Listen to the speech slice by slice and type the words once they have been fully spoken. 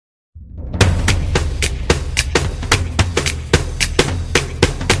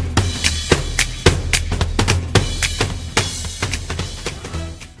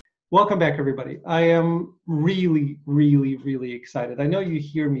Welcome back, everybody. I am really, really, really excited. I know you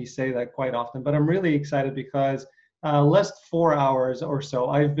hear me say that quite often, but I'm really excited because last 4 hours or so,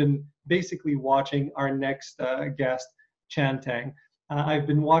 I've been basically watching our next guest, Chan Tang. I've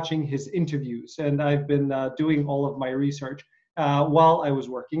been watching his interviews and I've been doing all of my research while I was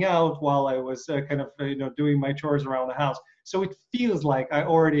working out, while I was doing my chores around the house. So it feels like I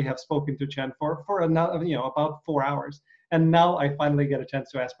already have spoken to Chen for another, about 4 hours. And now I finally get a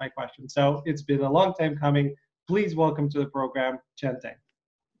chance to ask my question. So it's been a long time coming. Please welcome to the program, Chen Tang.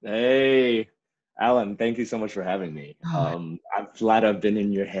 Hey, Alan, thank you so much for having me. Oh, I'm glad I've been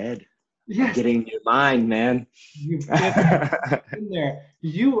in your head. I'm yes, getting in your mind, man. you've been in there.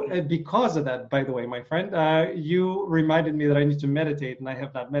 Because of that, by the way, my friend, you reminded me that I need to meditate, and I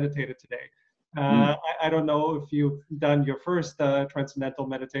have not meditated today. Mm, I don't know if you've done your first transcendental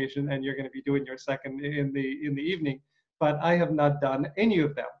meditation, and you're going to be doing your second in the evening, but I have not done any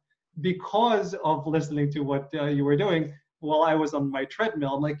of them because of listening to what you were doing while I was on my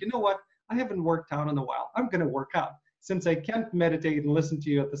treadmill. I'm like, you know what? I haven't worked out in a while. I'm going to work out. Since I can't meditate and listen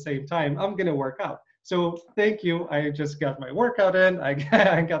to you at the same time, I'm going to work out. So thank you. I just got my workout in. I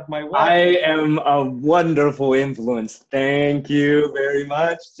got my walk. I am a wonderful influence. Thank you very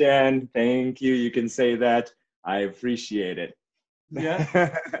much, Jen. Thank you. You can say that. I appreciate it. Yes,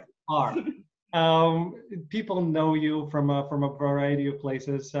 are. People know you from a variety of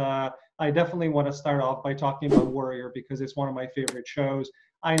places. I definitely want to start off by talking about Warrior because it's one of my favorite shows.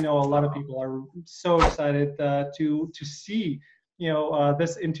 I know a lot of people are so excited to see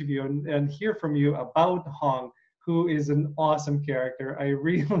this interview and hear from you about Hong, who is an awesome character. I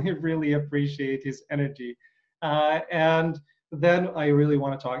really really appreciate his energy, and then I really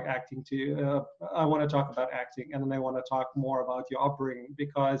want to talk acting to you. I want to talk about acting, and then I want to talk more about your upbringing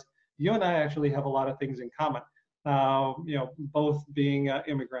because you and I actually have a lot of things in common. Both being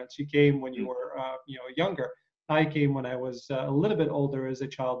immigrants. You came when you were, younger. I came when I was a little bit older as a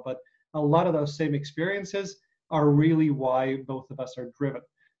child, but a lot of those same experiences are really why both of us are driven.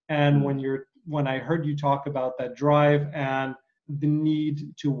 And Mm, when I heard you talk about that drive and the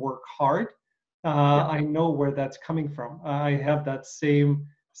need to work hard, yeah, I know where that's coming from. I have that same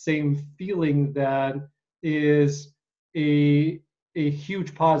feeling that is a a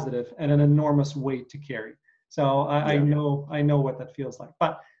huge positive and an enormous weight to carry. So I yeah, know what that feels like.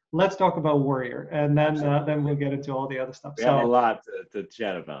 But let's talk about Warrior, and then we'll absolutely. get into all the other stuff. We have a So lot to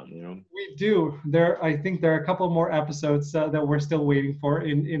chat about. we do. I think there are a couple more episodes that we're still waiting for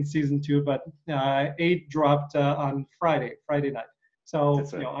in season two, but eight dropped on Friday night. So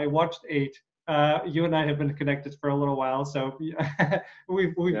That's right. I watched eight. You and I have been connected for a little while, so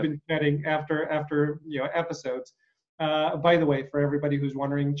we've Yep. been chatting after episodes. By the way, for everybody who's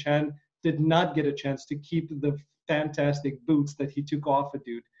wondering, Chen did not get a chance to keep the fantastic boots that he took off a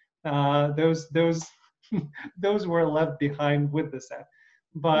dude. Those those were left behind with the set.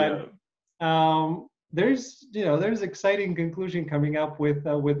 But Yeah. there's exciting conclusion coming up with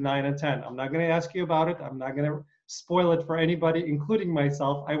 9 and 10. I'm not going to ask you about it. I'm not going to spoil it for anybody, including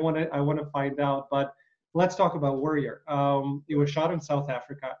myself. I want to find out. But let's talk about Warrior. It was shot in South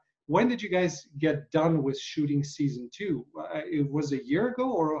Africa. When did you guys get done with shooting season two? It was a year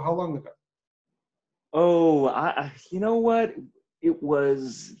ago, or how long ago? Oh, you know what? It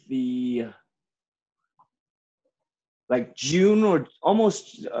was the like June or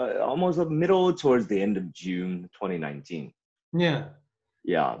almost the middle towards the end of June 2019. Yeah.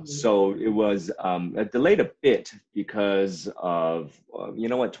 Yeah, so it was delayed a bit because of you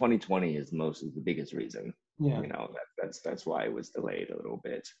know what, 2020 is the biggest reason. Yeah. That's why it was delayed a little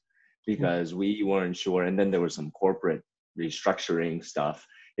bit Yeah. because we weren't sure, and then there was some corporate restructuring stuff.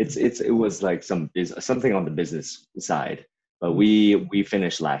 It was like something on the business side, but we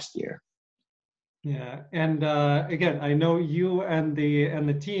finished last year. Yeah, and again, I know you and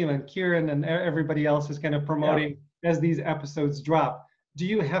the team and Kieran and everybody else is kind of Yeah. promoting as these episodes drop. Do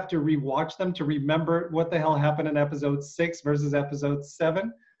you have to rewatch them to remember what the hell happened in episode six versus episode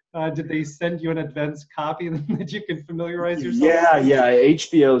seven? Did they send you an advance copy that you can familiarize yourself with? Yeah.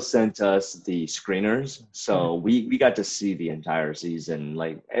 HBO sent us the screeners, Okay. so we got to see the entire season.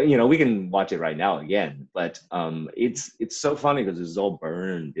 Like, we can watch it right now again, but it's so funny because it's all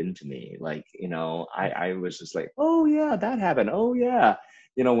burned into me. Like, I was just like, oh yeah, that happened. Oh yeah,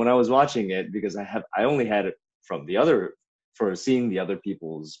 when I was watching it because I only had it from the other for seeing the other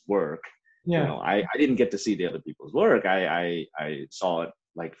people's work. Yeah. I didn't get to see the other people's work. I saw it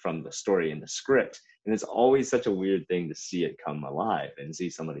like from the story and the script, and it's always such a weird thing to see it come alive and see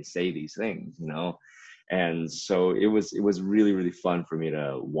somebody say these things. And so it was really really fun for me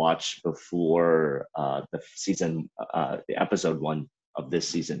to watch before the episode one of this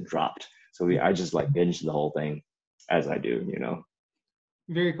season dropped. So I just like binged the whole thing as I do, you know.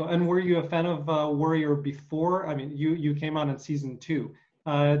 Very cool. And were you a fan of Warrior before? I mean, you came on in season 2.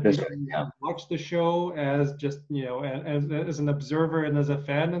 That's Did right. you Yeah. watch the show as just, you know, as an observer and as a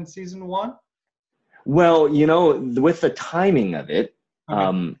fan in season 1? Well, you know, with the timing of it,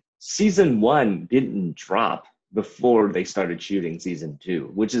 Okay. season 1 didn't drop before they started shooting season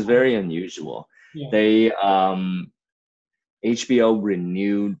 2, which is very unusual. Yeah. They HBO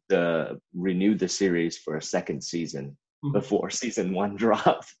renewed the series for a second season Mhm. before season 1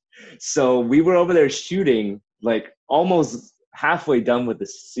 dropped. So we were over there shooting, like almost halfway done with the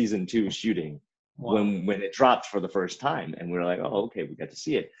season 2 shooting Wow. when it dropped for the first time, and we were like, oh, okay, we got to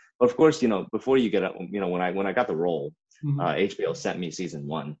see it. But of course, you know, before you get, you know, when I got the role, Mhm. HBO sent me season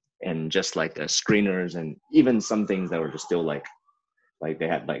 1 and just like the screeners and even some things that were just still like they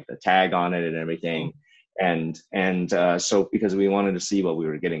had like the tag on it and everything. So because we wanted to see what we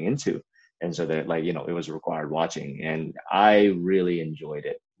were getting into, and so that, like, you know, it was required watching, and I really enjoyed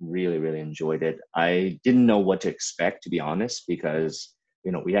it, really enjoyed it. I didn't know what to expect, to be honest, because,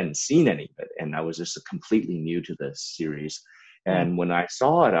 you know, we hadn't seen any of it, and I was just completely new to the series. Mhm. And when I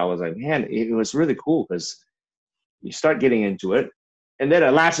saw it, I was like, man, it was really cool, because you start getting into it, and then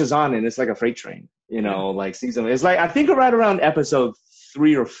it latches on, and it's like a freight train, you Yeah. know, like season, it's like, I think right around episode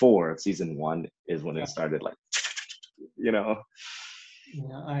 3 or 4 of season 1 is when Yeah. it started, like, you know.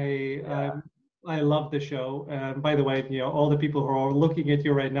 Yeah, Yeah. I love the show. And by the way, you know, all the people who are looking at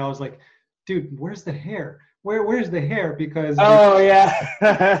you right now is like, dude, where's the hair? Where's the hair? Because Oh yeah.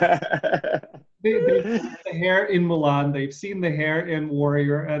 they've seen the hair in Mulan, they've seen the hair in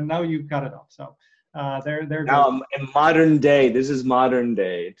Warrior, and now you've got it up. So they're Now, going. in modern day, this is modern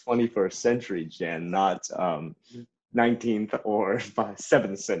day, 21st century Jen, not 19th or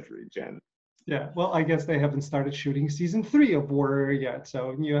 7th century Jen. Yeah, well, I guess they haven't started shooting season 3 of Warrior yet,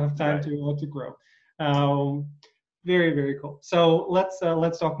 so you have time Right. to grow. Um, very cool. So let's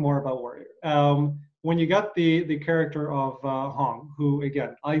talk more about Warrior. When you got the character of Hong, who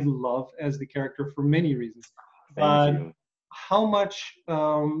again I love as the character for many reasons, Thank but you. how much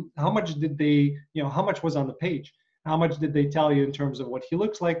did they, you know, how much was on the page? How much did they tell you in terms of what he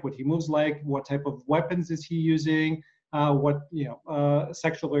looks like, what he moves like, what type of weapons is he using? What, you know,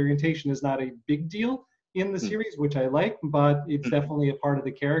 sexual orientation is not a big deal in the series, which I like, but it's definitely a part of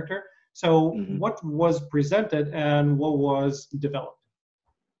the character. So Mm-hmm. what was presented and what was developed?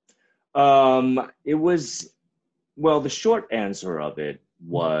 It was, well, the short answer of it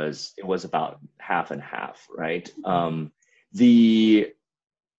was, it was about half and half, right? The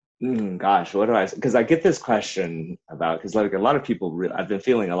gosh, what do I say? Because I get this question about, because like a lot of people, I've been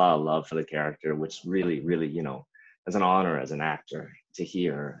feeling a lot of love for the character, which really, you know, as an honor as an actor to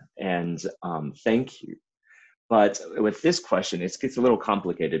hear. And thank you. But with this question, it gets a little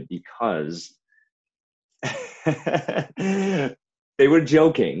complicated because they were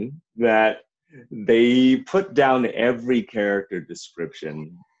joking that they put down every character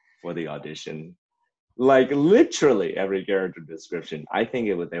description for the audition, like literally every character description. I think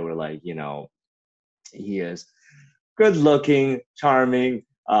they were like, you know, he is good looking, charming,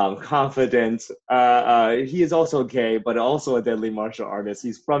 confident. He is also gay, but also a deadly martial artist.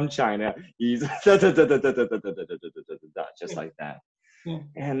 He's from China. He's just like that. Yeah.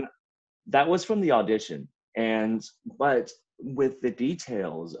 And that was from the audition. But with the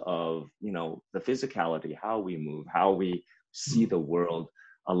details of, you know, the physicality, how we move, how we see the world,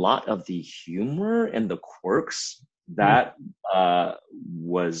 a lot of the humor and the quirks that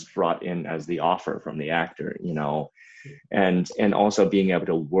was brought in as the offer from the actor, you know, and also being able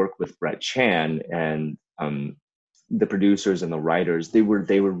to work with Brett Chan and the producers and the writers. They were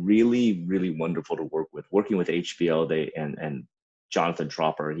really wonderful to work with. Working with HBO, and Jonathan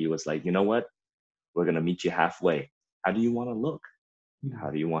Tropper, he was like, you know what, we're gonna meet you halfway. How do you want to look? How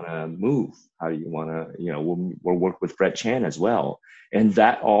do you want to move? How do you want to, you know, we'll work with Brett Chan as well. And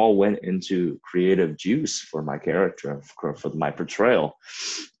that all went into creative juice for my character, for my portrayal.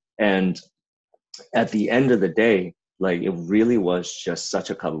 And at the end of the day, like, it really was just such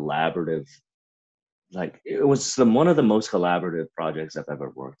a collaborative, like, it was one of the most collaborative projects I've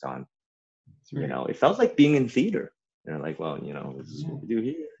ever worked on. You know, it felt like being in theater. You know, like, well, you know, this is what we do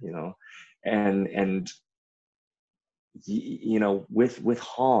here, you know. And you know, with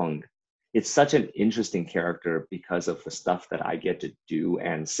Hong, it's such an interesting character because of the stuff that I get to do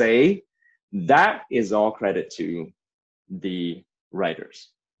and say. That is all credit to the writers,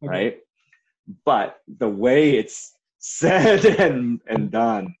 right? But the way it's said and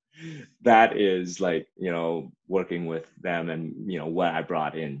done, that is like, you know, working with them and, you know, what I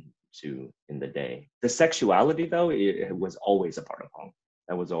brought in to in the day. The sexuality, though, it was always a part of Hong.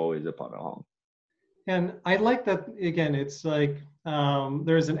 That was always a part of Hong. And I like that, again, it's like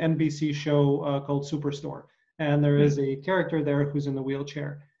there's an NBC show called Superstore, and there is a character there who's in the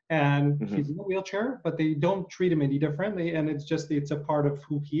wheelchair. And he's in the wheelchair, but they don't treat him any differently. And it's a part of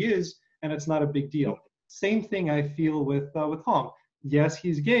who he is, and it's not a big deal. Same thing I feel with Hong. Yes,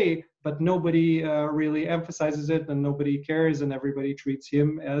 he's gay, but nobody really emphasizes it, and nobody cares, and everybody treats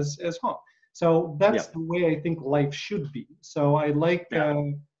him as Hong. So that's the way I think life should be. So I like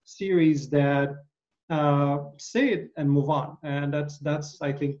series that say it and move on, and that's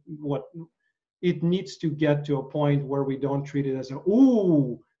I think what it needs to get to, a point where we don't treat it as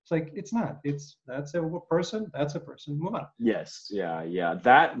ooh. It's like, it's not. That's a person. That's a person. Move on. Yes, yeah.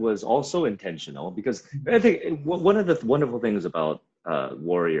 That was also intentional, because I think one of the wonderful things about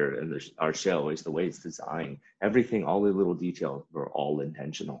Warrior and our show is the way it's designed. Everything, all the little details were all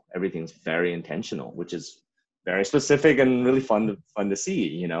intentional. Everything's very intentional, which is very specific and really fun to see.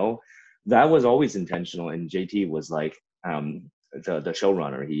 You know, that was always intentional. And JT was like, the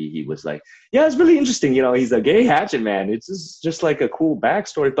showrunner, he was like, yeah, it's really interesting. You know, he's a gay hatchet man. It's just like a cool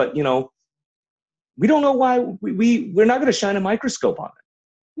backstory, but you know, we don't know why we're not going to shine a microscope on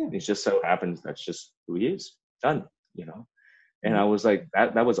it. It just so happens that's just who he is. Done. You know, and I was like,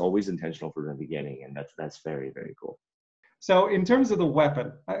 that was always intentional from the beginning, and that's very, very cool. So in terms of the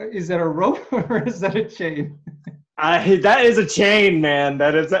weapon, is that a rope or is that a chain? That is a chain, man.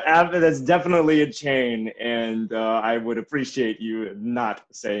 That's definitely a chain, and I would appreciate you not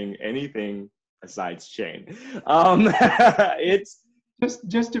saying anything besides chain. It's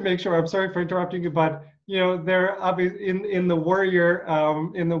just to make sure. I'm sorry for interrupting you, but you know, they're obviously in the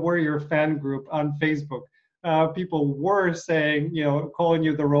Warrior fan group on Facebook. People were saying, you know, calling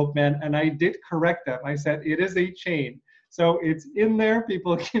you the rope man, and I did correct them. I said it is a chain. So it's in there,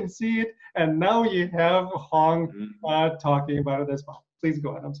 people can see it, and now you have Hong talking about it as well. Please go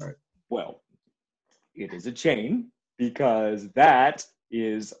ahead, I'm sorry. Well, it is a chain, because that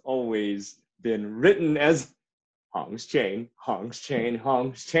is always been written as Hong's chain, Hong's chain,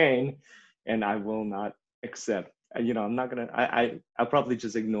 Hong's chain, and I will not accept, you know, I'm not gonna, I'll probably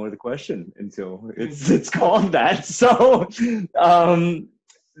just ignore the question until it's called that. So the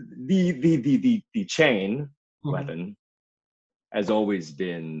chain weapon has always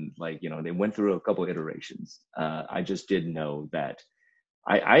been like, you know, they went through a couple iterations. I just didn't know that.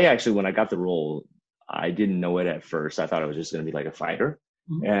 I actually, when I got the role, I didn't know it at first. I thought it was just going to be like a fighter.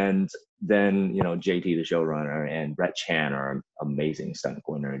 And then, you know, JT, the showrunner, and Brett Chan are amazing stunt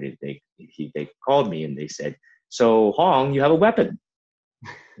coordinator. They called me and they said, so Hong, you have a weapon.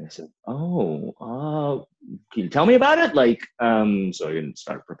 And I said, can you tell me about it? Like, so I can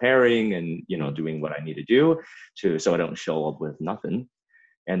start preparing and, you know, doing what I need to do so I don't show up with nothing.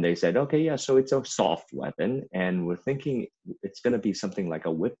 And they said, okay, yeah, so it's a soft weapon, and we're thinking it's going to be something like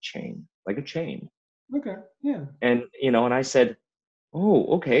a whip chain, like a chain. Okay, yeah. And, you know, and I said, oh,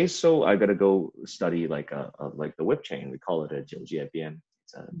 okay, so I got to go study like like the whip chain. We call it a 9-jiebien.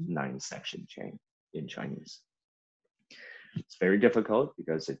 It's a 9-section chain in Chinese. It's very difficult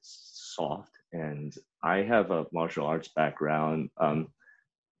because it's soft, and I have a martial arts background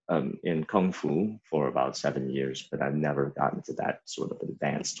in Kung Fu for about 7 years, but I've never gotten to that sort of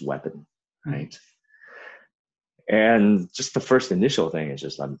advanced weapon, right? And just the first initial thing is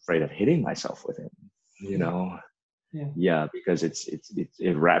just I'm afraid of hitting myself with it, you know? Yeah, because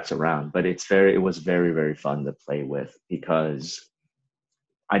it wraps around, but it was very, very fun to play with, because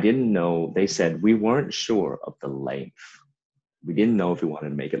I didn't know, they said we weren't sure of the length. We didn't know if we wanted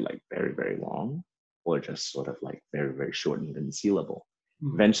to make it like very, very long or just sort of like very, very shortened and sealable.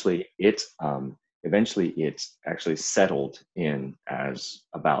 Eventually it actually settled in as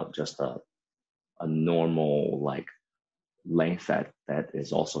about just a normal like length that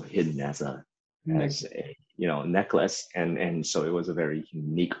is also hidden as a you know, necklace. And so it was a very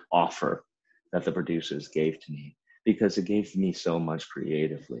unique offer that the producers gave to me, because it gave me so much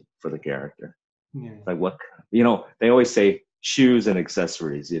creatively for the character. Like, what, you know, they always say shoes and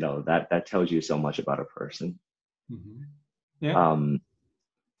accessories, you know, that tells you so much about a person.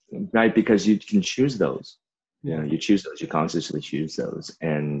 Right, because you can choose those. You know, you choose those, you consciously choose those.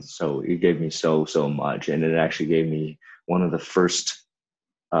 And so it gave me so much, and it actually gave me one of the first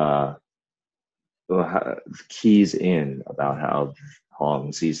keys in about how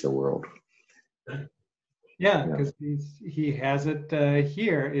Hong sees the world. Yeah, because he has it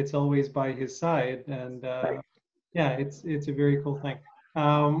here. It's always by his side, and yeah, it's a very cool thing.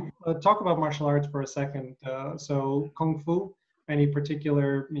 Talk about martial arts for a second. So Kung Fu, any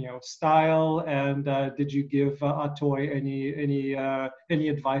particular style? And did you give Atoy any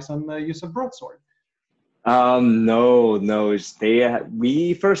advice on the use of broadsword? No, no.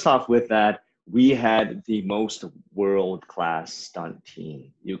 We first off with that, we had the most world-class stunt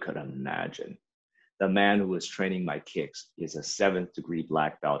team you could imagine. The man who was training my kicks is a 7th degree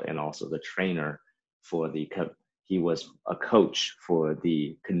black belt and also the trainer for he was a coach for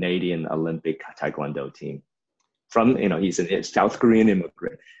the Canadian Olympic Taekwondo team. He's a South Korean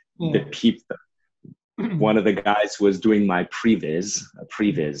immigrant. One of the guys who was doing my previs. A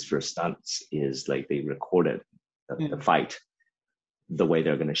previs for stunts is like they recorded the fight, the way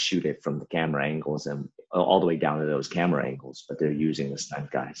they're going to shoot it from the camera angles and all the way down to those camera angles, but they're using the stunt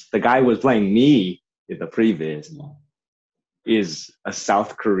guys. The guy who was playing me in the previs is a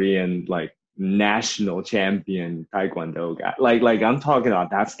South Korean national champion Taekwondo guy. Like I'm talking about,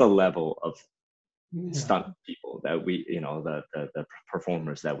 that's the level of stunt people that we, the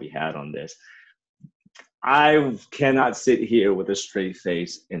performers that we had on this. I cannot sit here with a straight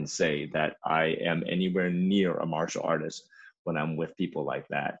face and say that I am anywhere near a martial artist when I'm with people like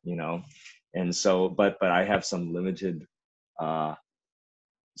that, And so, but I have some limited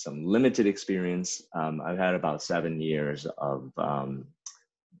experience. I've had about 7 years of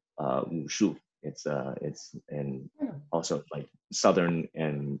wushu. It's and also like Southern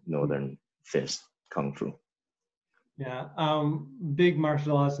and Northern fist kung fu. Yeah, big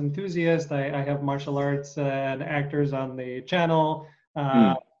martial arts enthusiast. I have martial arts and actors on the channel.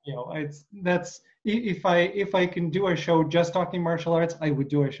 If I can do a show just talking martial arts, I would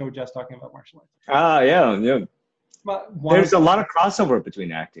do a show just talking about martial arts. Yeah. But there's a lot of crossover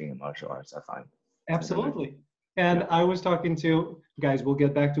between acting and martial arts, I find. Absolutely. And I was talking to guys. We'll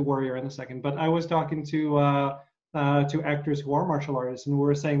get back to Warrior in a second, but I was talking to actors who are martial artists, and we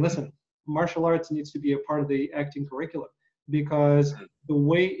were saying, listen, martial arts needs to be a part of the acting curriculum, because the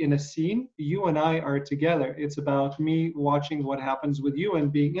way in a scene you and I are together, it's about me watching what happens with you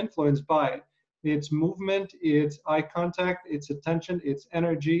and being influenced by it. It's movement, it's eye contact, it's attention, it's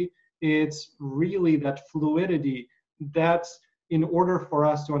energy, it's really that fluidity. That's in order for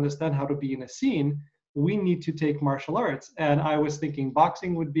us to understand how to be in a scene, we need to take martial arts. And I was thinking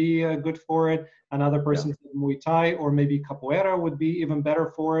boxing would be good for it. Another person said Muay Thai, or maybe capoeira would be even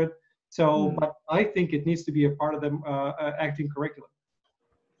better for it. So, but I think it needs to be a part of the acting curriculum.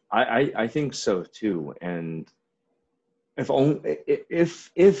 I think so too, and if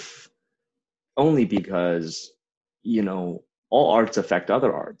only because all arts affect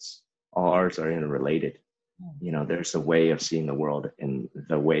other arts. All arts are interrelated. There's a way of seeing the world and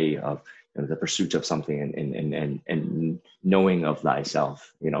the way of the pursuit of something and knowing of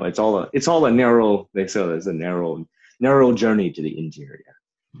thyself. It's all a narrow. They say there's a narrow journey to the interior.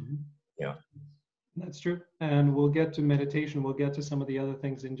 Mm-hmm. Yeah, that's true. And we'll get to meditation. We'll get to some of the other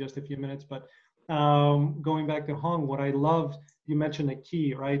things in just a few minutes. But going back to Hong, what I loved, you mentioned a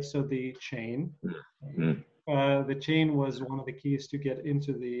key, right? So the chain. Mm-hmm. The chain was one of the keys to get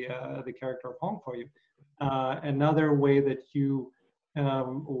into the character of Hong for you. Another way that you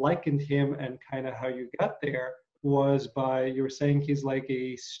likened him and kind of how you got there was by, you were saying he's like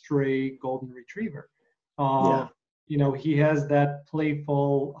a stray golden retriever. He has that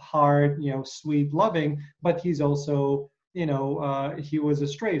playful, hard, sweet, loving, but he's also, he was a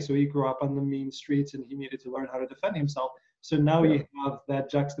stray, so he grew up on the mean streets and he needed to learn how to defend himself. So now you have that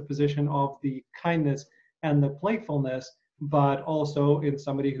juxtaposition of the kindness and the playfulness, but also in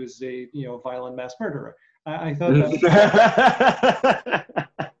somebody who's a, violent mass murderer. I thought that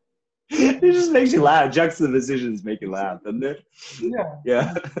it just makes you laugh. Juxtapositions make you laugh, doesn't it?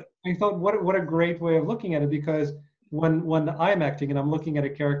 Yeah. I thought what a great way of looking at it, because when I'm acting and I'm looking at a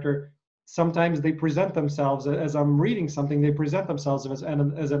character, sometimes they present themselves, as I'm reading something, they present themselves as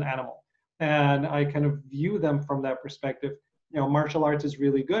an animal, and I kind of view them from that perspective. Martial arts is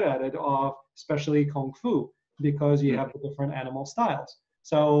really good at it, especially Kung Fu, because you have the different animal styles.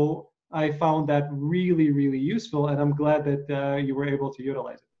 So I found that really, really useful, and I'm glad that you were able to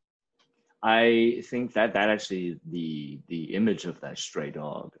utilize it. I think that actually the image of that stray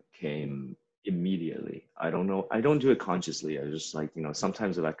dog came immediately. I don't know. I don't do it consciously. I just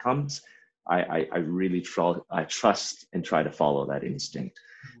sometimes if that comes, I really trust and try to follow that instinct,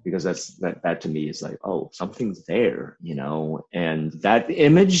 because that to me is like, oh, something's there, and that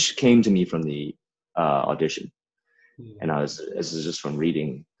image came to me from the audition. And this is just from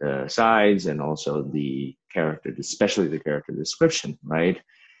reading the sides and also the character, especially the character description, right?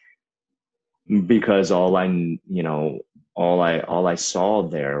 Because all I saw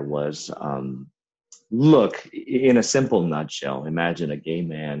there was, look, in a simple nutshell, imagine a gay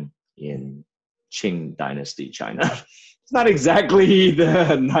man in Qing Dynasty China. it's not exactly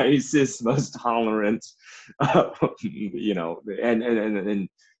the nicest, most tolerant, you know, and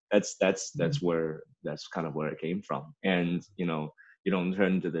that's kind of where it came from. And you know, you don't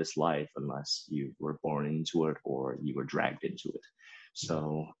turn to this life unless you were born into it or you were dragged into it.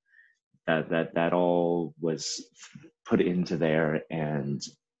 So that all was put into there, and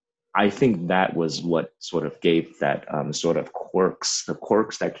I think that was what sort of gave that sort of the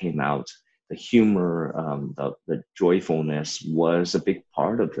quirks that came out, the humor, the joyfulness was a big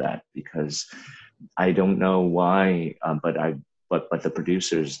part of that, because I don't know why, but the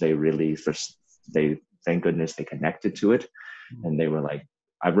producers, they really first, they, thank goodness they connected to it, and they were like,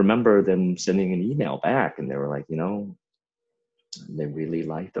 I remember them sending an email back, and they were like, you know, they really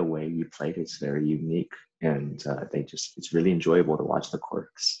like the way you played. It's very unique, and it's really enjoyable to watch the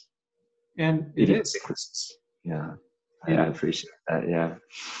quirks. And it is. Yeah, I appreciate that. Yeah,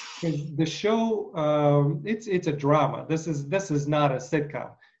 the show, it's a drama. This is not a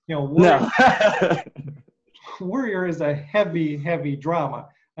sitcom. You know, Warrior is a heavy drama.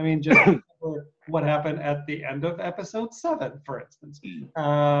 I mean, just what happened at the end of episode 7, for instance.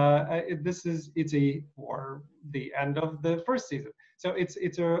 Or the end of the first season. So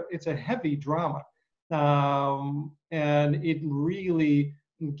it's a heavy drama, and it really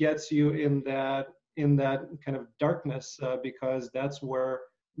gets you in that kind of darkness, because that's where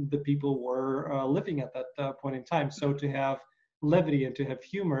the people were living at that point in time. So to have levity and to have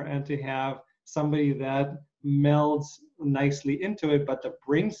humor and to have somebody that melds nicely into it, but that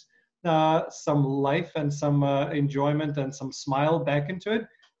brings some life and some enjoyment and some smile back into it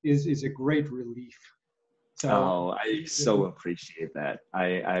is a great relief. So, I so appreciate that.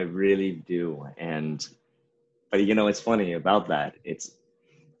 I really do. But you know, it's funny about that. It's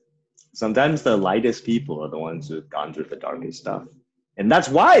sometimes the lightest people are the ones who've gone through the darkest stuff. And that's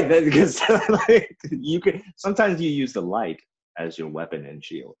why, because like, sometimes you use the light as your weapon and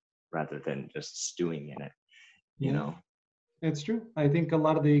shield rather than just stewing in it, you know? It's true. I think a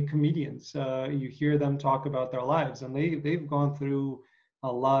lot of the comedians, you hear them talk about their lives, and they've gone through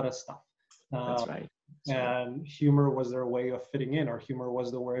a lot of stuff. That's right. And humor was their way of fitting in, or humor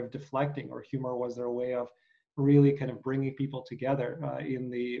was their way of deflecting, or humor was their way of really kind of bringing people together in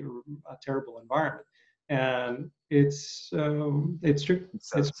the terrible environment. And it's true.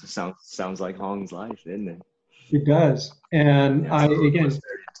 It sounds like Hong's life, doesn't it? It does. And yeah, again, it's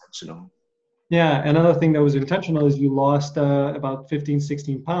very intentional. Yeah, another thing that was intentional is you lost about 15,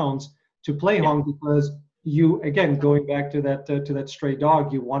 16 pounds to play Hong, because you, again, going back to that stray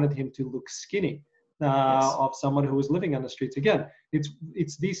dog, you wanted him to look skinny, of someone who was living on the streets. Again,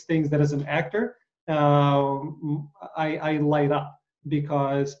 it's these things that as an actor, I light up,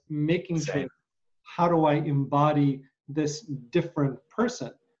 because making sure, how do I embody this different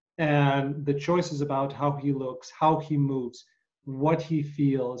person, and the choices about how he looks, how he moves, what he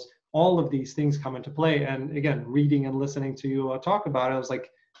feels, all of these things come into play. And again, reading and listening to you talk about it, I was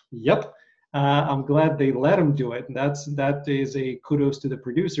like, yep, I'm glad they let him do it. And that is a kudos to the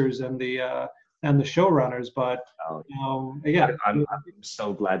producers and the showrunners. But again, I'm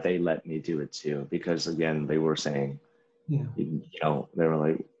so glad they let me do it too, because again, they were saying, you know, they were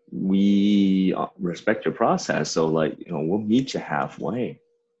like, we respect your process, so like, you know, we'll meet you halfway.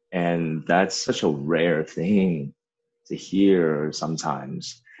 And that's such a rare thing to hear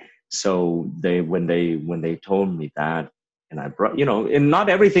sometimes. So when they told me that, and I brought, you know, and not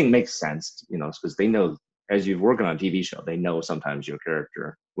everything makes sense, you know, because they know, as you're working on a TV show, they know sometimes your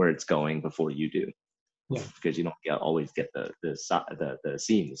character, where it's going before you do, because you don't always get the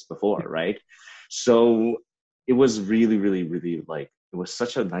scenes before, right? So it was really, really, really, like, it was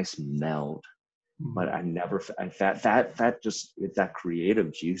such a nice meld. But that just, that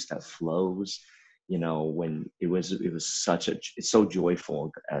creative juice that flows, you know, when it was it's so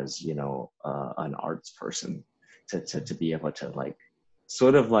joyful as, you know, an arts person to be able to like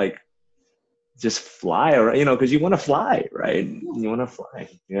sort of like just fly, or, you know, because you want to fly, right? You want to fly,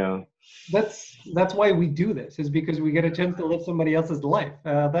 you know. That's why we do this, is because we get a chance to live somebody else's life.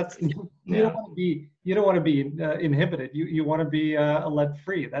 You don't want to be inhibited. You want to be let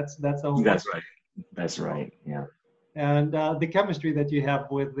free. That's right. That's right. Yeah. And the chemistry that you have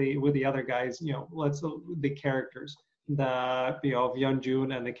with the other guys, you know, the characters, of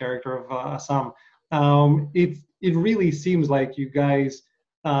Yeonjun and the character of Assam. It really seems like you guys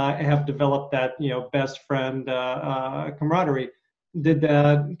have developed that, you know, best friend camaraderie. Did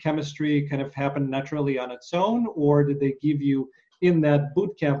that chemistry kind of happen naturally on its own, or did they give you in that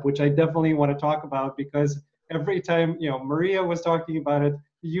boot camp, which I definitely want to talk about, because every time, you know, Maria was talking about it,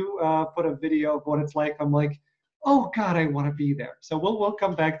 you put a video of what it's like. I'm like, oh God, I want to be there. So we'll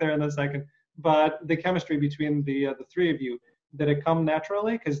come back there in a second. but the chemistry between the three of you, did it come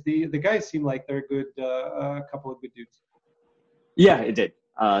naturally? Because the guys seem like they're good, a couple of good dudes. Yeah, it did.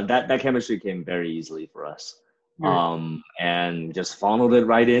 That chemistry came very easily for us. Very cool. And just funneled it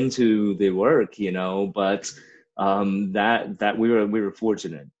right into the work, But that we were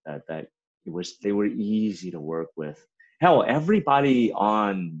fortunate that they were easy to work with. Hell, everybody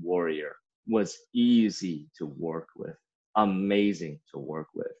on Warrior was easy to work with, amazing to work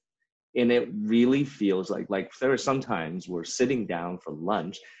with, and it really feels like there are sometimes we're sitting down for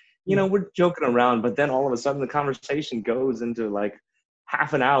lunch, we're joking around, but then all of a sudden the conversation goes into like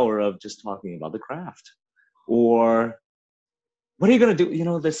half an hour of just talking about the craft. Or what are you going to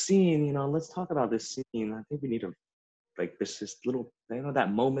do? This scene, let's talk about this scene. I think we need to, like, this little,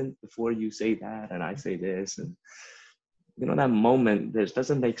 that moment before you say that and I say this. And, that moment, this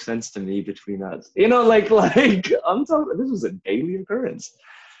doesn't make sense to me between us. Like I'm talking, this was a daily occurrence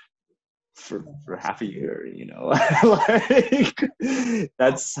for half a year, Like,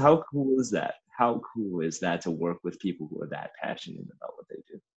 that's, how cool is that? How cool is that to work with people who are that passionate about what they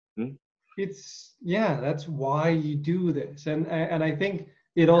do? That's why you do this, and I think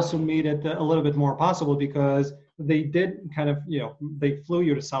it also made it a little bit more possible because they did kind of, they flew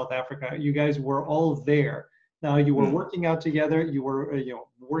you to South Africa. You guys were all there. Now you were working out together. You were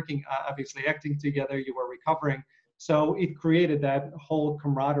working, obviously acting together. You were recovering, so it created that whole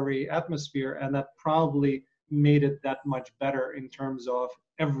camaraderie atmosphere, and that probably made it that much better in terms of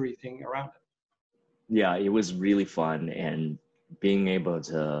everything around it. Yeah, it was really fun, and being able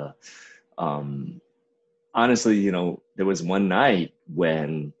to. Honestly, there was one night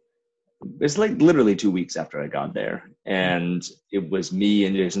when it's like literally 2 weeks after I got there, and it was me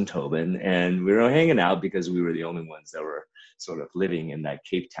and Jason Tobin, and we were hanging out because we were the only ones that were sort of living in that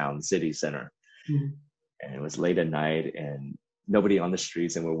Cape Town city center. Mm-hmm. And it was late at night and nobody on the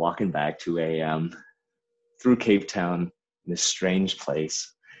streets, and we're walking back 2 a.m. through Cape Town in this strange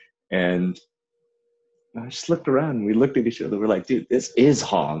place. And I just looked around and we looked at each other. We're like, dude, this is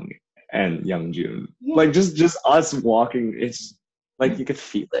Hong and Young Jun. Yeah. Like just us walking, it's like you could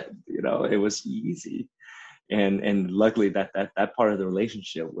feel it, it was easy. And luckily that part of the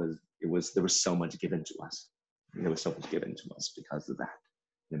relationship there was so much given to us. There was so much given to us because of that.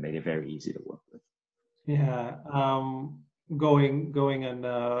 It made it very easy to work with. Yeah. Going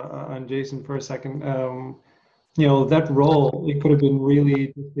on Jason for a second. That role, it could have been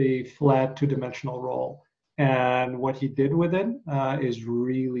really a flat two-dimensional role. And what he did with it is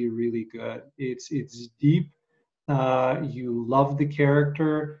really, really good. It's deep. You love the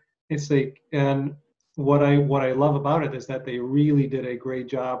character. It's like, and what I love about it is that they really did a great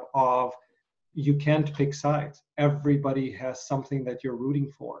job of, you can't pick sides. Everybody has something that you're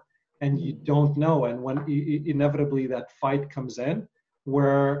rooting for, and you don't know. And when inevitably that fight comes in,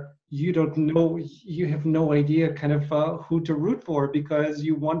 where you don't know, you have no idea kind of who to root for because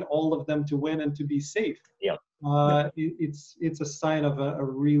you want all of them to win and to be safe. Yeah. It's a sign of a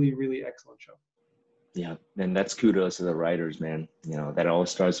really, really excellent show. Yeah, and that's kudos to the writers, man. That all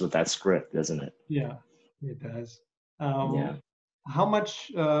starts with that script, doesn't it? Yeah, it does. Yeah. How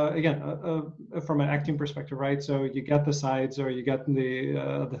much, again, from an acting perspective, right? So you get the sides, or you get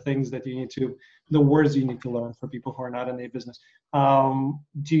the things that you need to, the words you need to learn for people who are not in the business.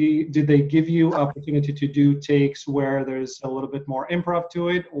 Did they give you opportunity to do takes where there's a little bit more improv to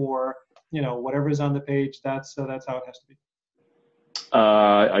it, or whatever's on the page, that's how it has to be?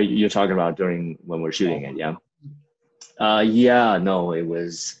 You're talking about when we're shooting it, yeah? Yeah, no, it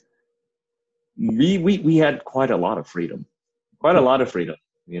was, we had quite a lot of freedom.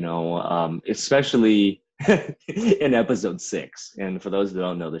 Especially in episode 6. And for those that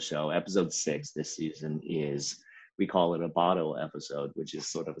don't know the show, episode 6 this season we call it a bottle episode, which is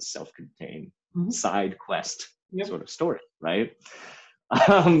sort of a self-contained side quest sort of story, right?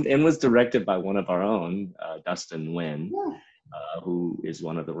 And was directed by one of our own, Dustin Nguyen, who is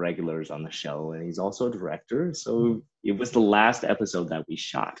one of the regulars on the show, and he's also a director. So it was the last episode that we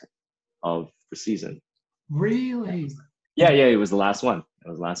shot of the season. Really? Yeah, it was the last one. It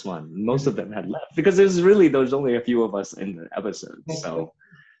was the last one. Most of them had left because there's only a few of us in the episode. So,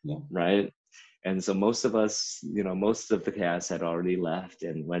 right? And so most of us, most of the cast had already left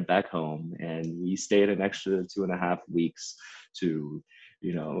and went back home, and we stayed an extra 2.5 weeks to,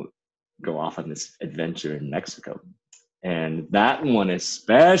 go off on this adventure in Mexico. And that one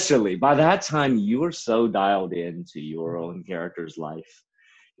especially, by that time, you were so dialed into your own character's life.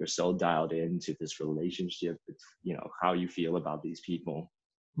 You're so dialed into this relationship, how you feel about these people.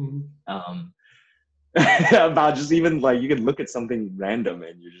 About just even like, you can look at something random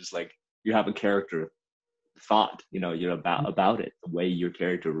and you're just like, you have a character thought, you're about it, the way your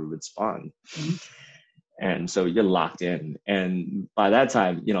character would respond. Mm-hmm. And so you're locked in. And by that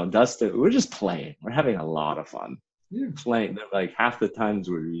time, Dustin, we're just playing. We're having a lot of fun. Yeah. Playing. Like half the times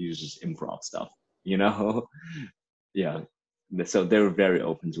we use just improv stuff, Yeah. So they were very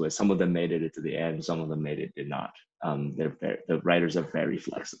open to it. Some of them made it to the end. Some of them did not. The writers are very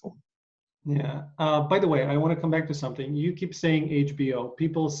flexible. Yeah. By the way, I want to come back to something. You keep saying HBO.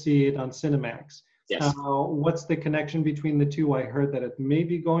 People see it on Cinemax. Yes. What's the connection between the two? I heard that it may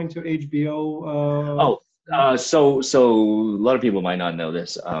be going to HBO. So a lot of people might not know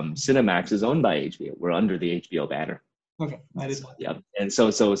this. Cinemax is owned by HBO. We're under the HBO banner. Okay, I did not. Yeah, and so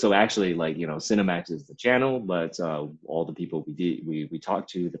actually, Cinemax is the channel, but all the people we talked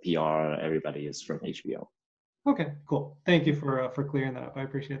to, the PR, everybody is from HBO. Okay, cool. Thank you for clearing that up. I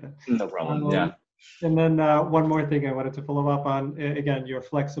appreciate that. No problem. Yeah. And then one more thing I wanted to follow up on. Again, your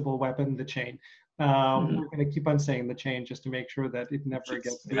flexible weapon, the chain. We're going to keep on saying the chain just to make sure that it never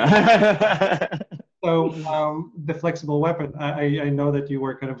gets. So the flexible weapon, I know that you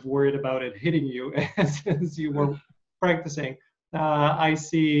were kind of worried about it hitting you as you were practicing. I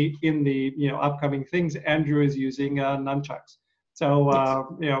see in the upcoming things, Andrew is using nunchucks. So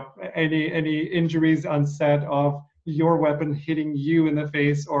any injuries on set of your weapon hitting you in the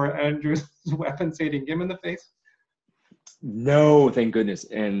face or Andrew's weapons hitting him in the face? No, thank goodness.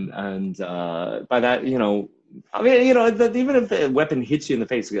 And by that, even if the weapon hits you in the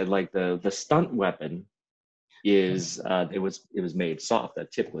face, like the stunt weapon is it was made soft. The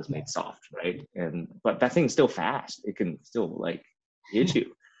tip was made soft, right? But that thing's still fast. It can still hit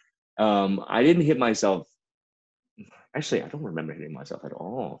you. I didn't hit myself. Actually, I don't remember hitting myself at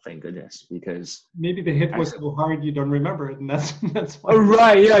all. Thank goodness, because maybe the hit was so hard you don't remember it, and that's why. Oh,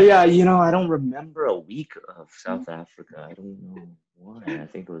 right, yeah. I don't remember a week of South Africa. I don't know why. I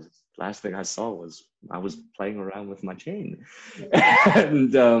think it was last thing I saw was I was playing around with my chain,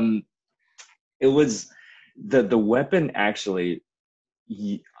 and it was the weapon actually.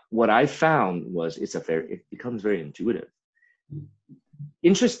 What I found was it becomes very intuitive.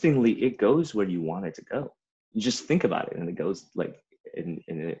 Interestingly, it goes where you want it to go. You just think about it, and it goes and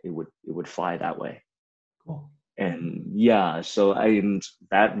it would fly that way. Cool. And yeah, so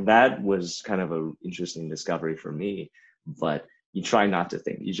that was kind of an interesting discovery for me. But you try not to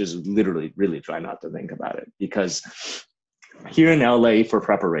think. You just literally, really try not to think about it, because here in LA for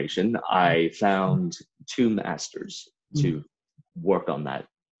preparation, I found two masters to work on a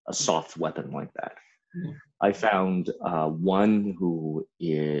soft weapon like that. Mm-hmm. I found one who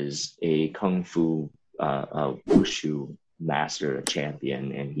is a kung fu wushu master, a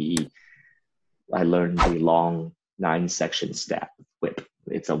champion, and I learned the long 9-section stab whip.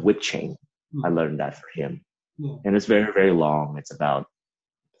 It's a whip chain. I learned that for him, and it's very, very long. It's about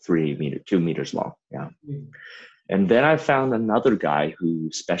 2 meters long. Yeah. And then I found another guy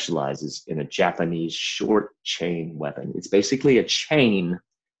who specializes in a Japanese short chain weapon. It's basically a chain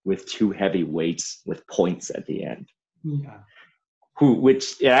with 2 heavy weights with points at the end. Yeah.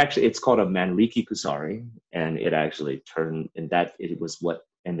 It's called a Manriki Kusari, and it actually it was what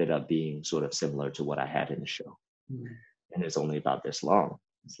ended up being sort of similar to what I had in the show. And it's only about this long.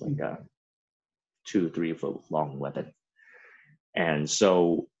 It's like a 2-3 foot long weapon. And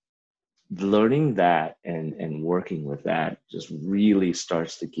so learning that and working with that just really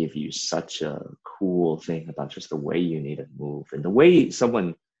starts to give you such a cool thing about just the way you need to move and the way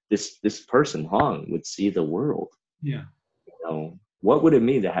this person, Hong, would see the world. Yeah. What would it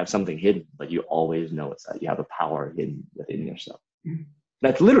mean to have something hidden, but you always know it's that you have a power hidden within yourself?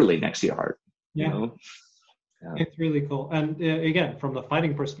 That's literally next to your heart. Yeah. Yeah. It's really cool. And again, from the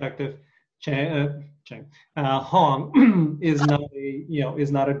fighting perspective, Hong is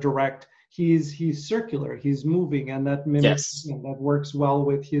not a direct. He's circular. He's moving, and that mimics. Yes. That works well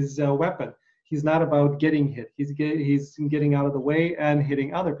with his weapon. He's not about getting hit. He's getting out of the way and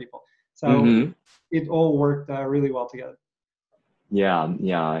hitting other people. So it all worked really well together. Yeah,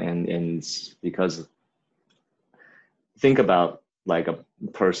 and because think about like a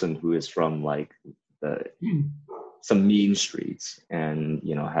person who is from like some mean streets and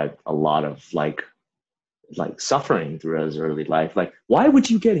had a lot of like suffering throughout his early life. Like, why would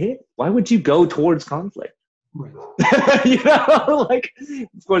you get hit? Why would you go towards conflict? Right.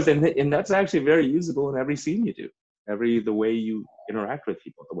 Of course, and that's actually very usable in every scene you do, the way you interact with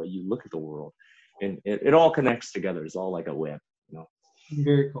people, the way you look at the world, and it all connects together. It's all like a web.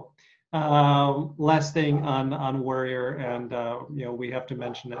 Very cool. Last thing on Warrior, and we have to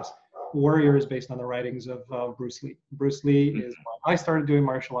mention this. Warrior is based on the writings of Bruce Lee. Bruce Lee is when I started doing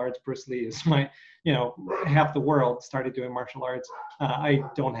martial arts. Bruce Lee is my, half the world started doing martial arts. I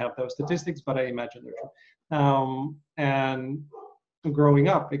don't have those statistics, but I imagine they're true. And growing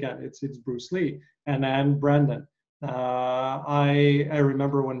up, again, it's Bruce Lee, and then Brendan. I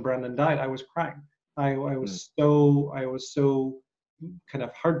remember when Brendan died, I was crying. I was so kind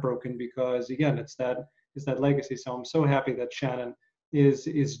of heartbroken because again, it's that legacy. So I'm so happy that Shannon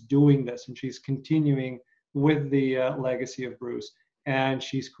is doing this, and she's continuing with the legacy of Bruce, and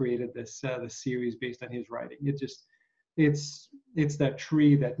she's created this series based on his writing. It's that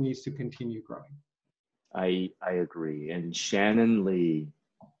tree that needs to continue growing. I agree. And Shannon Lee,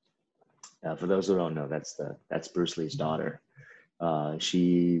 for those who don't know, that's Bruce Lee's daughter.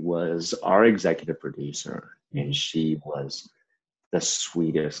 She was our executive producer, and she was the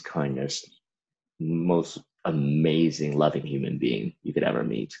sweetest, kindest, most amazing, loving human being you could ever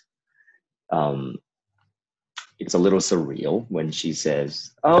meet. It's a little surreal when she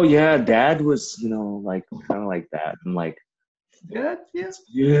says, "Oh yeah, Dad was, like kind of like that." I'm like, Yes.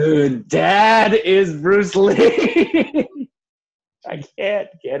 Dude, Dad is Bruce Lee. I can't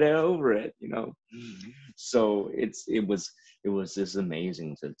get over it, So it was just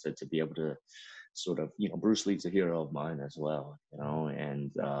amazing to be able to sort of, Bruce Lee's a hero of mine as well,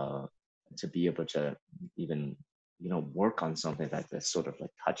 and to be able to even, work on something that sort of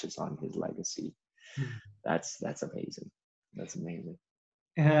like touches on his legacy. That's amazing. That's amazing.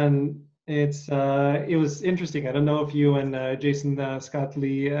 And it was interesting. I don't know if you and Jason Scott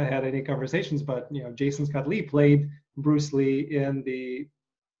Lee had any conversations, but Jason Scott Lee played Bruce Lee in the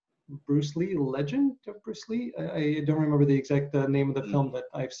Bruce Lee Legend of Bruce Lee. I don't remember the exact name of the film that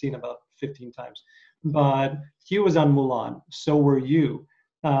I've seen about 15 times, but he was on Mulan. So were you.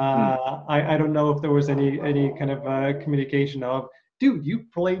 I don't know if there was any kind of communication of, dude, you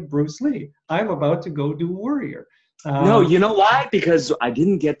played Bruce Lee. I'm about to go do Warrior. No, you know why? Because I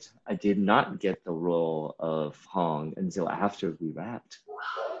did not get the role of Hong until after we wrapped.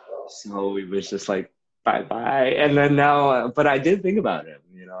 So it was just like, bye. And then now, but I did think about it.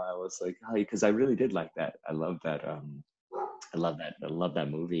 I was like, because I really did like that. I love that. I love that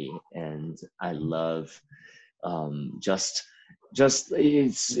movie, and I love just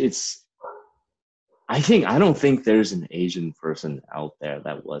it's. I don't think there's an Asian person out there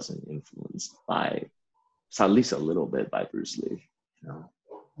that wasn't influenced by, at least a little bit, by Bruce Lee.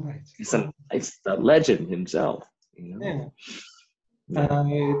 Right. It's the legend himself. Yeah.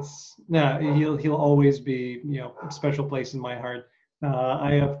 He'll always be a special place in my heart.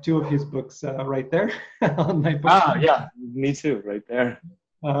 I have 2 of his books right there on my bookshelf. Yeah, me too, right there.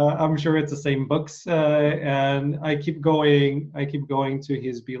 I'm sure it's the same books, and I keep going to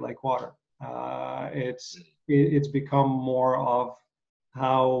his Be Like Water. It's become more of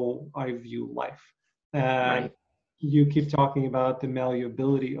how I view life. And right. You keep talking about the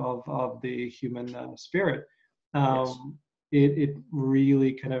malleability of the human spirit. Yes. It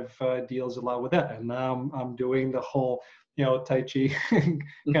really kind of deals a lot with that. And now I'm doing the whole, Tai Chi kind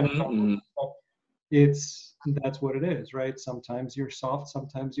of stuff. That's what it is, right? Sometimes you're soft,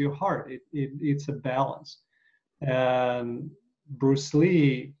 sometimes you're hard. It's a balance. And Bruce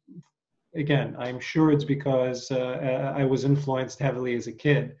Lee, again, I'm sure it's because I was influenced heavily as a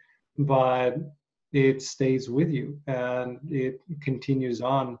kid, but it stays with you and it continues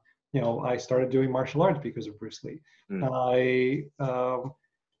on. I started doing martial arts because of Bruce Lee.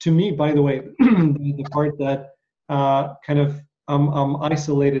 To me, by the way, the part that kind of I'm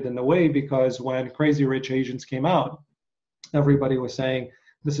isolated in a way, because when Crazy Rich Asians came out, everybody was saying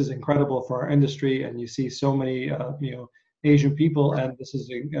this is incredible for our industry, and you see so many Asian people, and this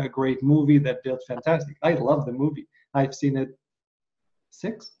is a great movie that did fantastic. I love the movie. I've seen it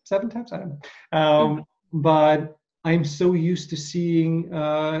 6, 7 times. I don't know, but I'm so used to seeing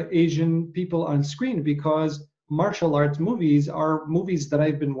Asian people on screen because martial arts movies are movies that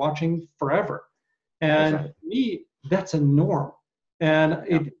I've been watching forever. And for me, that's a norm.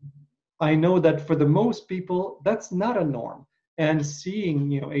 And I know that for the most people, that's not a norm. And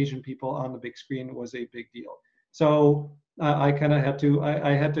seeing, Asian people on the big screen was a big deal. So I kind of had to,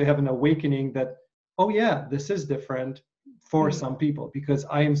 I had to have an awakening that, oh yeah, this is different for some people because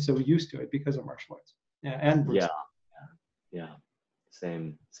I am so used to it because of martial arts. And Bruce. Yeah.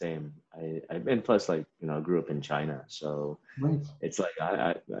 Same. And plus, I grew up in China, so it's like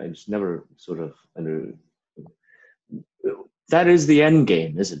I just never sort of under. That is the end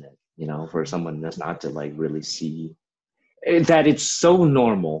game, isn't it? For someone that's not to really see that it's so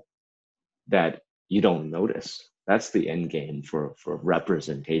normal that you don't notice. That's the end game for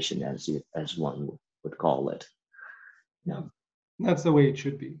representation, as one would call it. That's the way it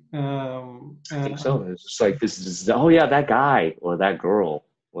should be. I think so. It's just like this is oh yeah, that guy or that girl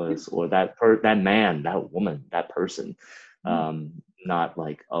was or that man, that woman, that person. Um, Not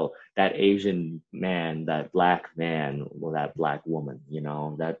like oh that Asian man, that black man, or that black woman. You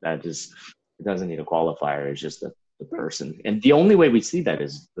know that just it doesn't need a qualifier. It's just the person. And the only way we see that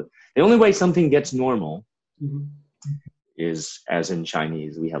is the only way something gets normal Mhm. is as in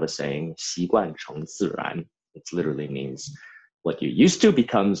Chinese we have a saying 习惯成自然. It literally means what you used to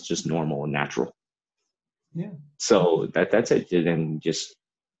becomes just normal and natural. Yeah. So that's it. And just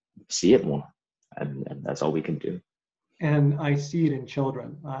see it more, and that's all we can do. And I see it in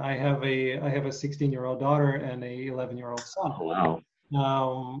children. I have a 16-year-old daughter and a 11-year-old son. Oh wow!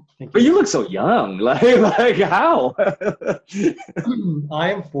 But you look so young. Like how?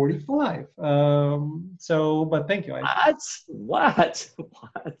 I am 45. So, but thank you. What?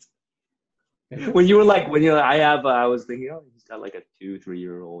 When you're like, I was thinking, oh, he's got like a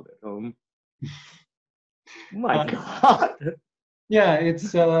 2-3-year-old at home. My God. Yeah,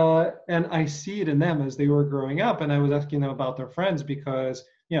 it's and I see it in them as they were growing up, and I was asking them about their friends because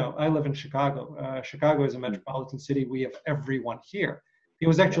I live in Chicago. Chicago is a metropolitan city. We have everyone here. It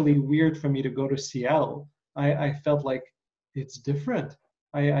was actually weird for me to go to Seattle. I felt like it's different.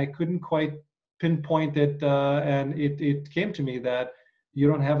 I couldn't quite pinpoint it, and it came to me that you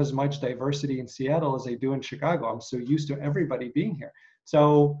don't have as much diversity in Seattle as they do in Chicago. I'm so used to everybody being here.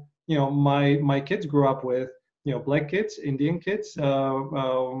 So my kids grew up with black kids, Indian kids.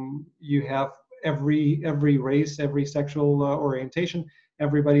 You have every race, every sexual orientation.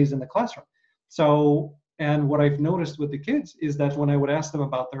 Everybody's in the classroom. So, and what I've noticed with the kids is that when I would ask them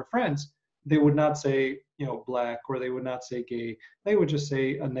about their friends, they would not say black, or they would not say gay. They would just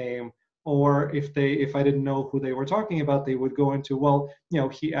say a name. Or if I didn't know who they were talking about, they would go into, well,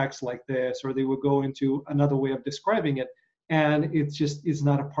 he acts like this, or they would go into another way of describing it. And it's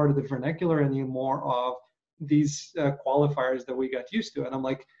not a part of the vernacular anymore of these qualifiers that we got used to. And I'm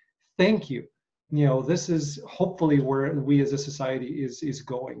like, thank you. This is hopefully where we as a society is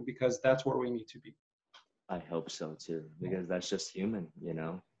going, because that's where we need to be. I hope so too, because that's just human,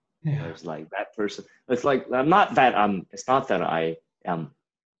 Yeah. There's like that person. It's like it's not that I am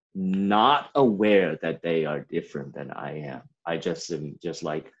not aware that they are different than I am. I just am just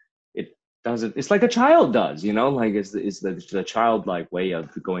like it doesn't. It's like a child does, Like it's the childlike way of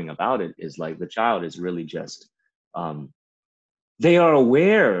going about it is like the child is really just. They are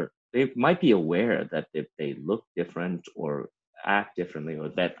aware. They might be aware that if they look different or act differently, or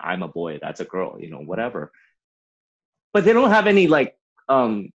that I'm a boy, that's a girl, whatever. But they don't have any like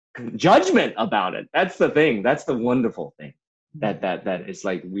judgment about it. That's the thing. That's the wonderful thing. That it's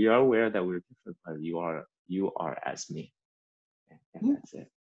like we are aware that we're different, but you are as me. And that's it.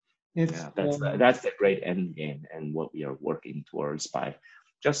 That's the great end game, and what we are working towards by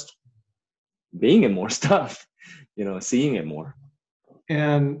just being in more stuff, seeing it more.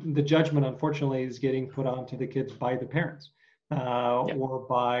 And the judgment, unfortunately, is getting put onto the kids by the parents or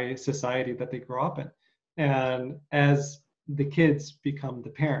by society that they grow up in. And as the kids become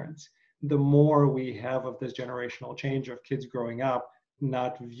the parents, the more we have of this generational change of kids growing up,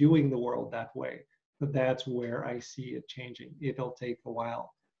 not viewing the world that way. But that's where I see it changing. It'll take a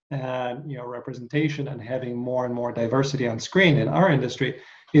while. And representation and having more and more diversity on screen in our industry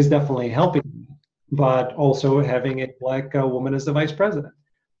is definitely helping. But also having a black woman as the vice president,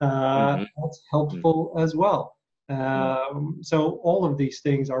 that's helpful as well. So all of these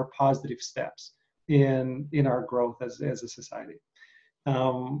things are positive steps in our growth as a society.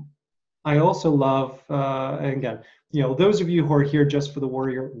 I also love, and again, those of you who are here just for the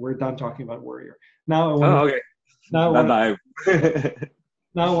Warrior, we're done talking about Warrior. Now I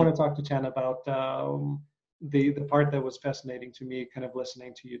want to talk to Chen about the part that was fascinating to me, kind of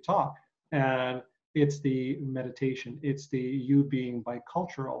listening to you talk. And it's the meditation. It's the you being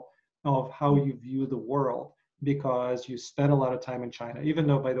bicultural of how you view the world, because you spent a lot of time in China, even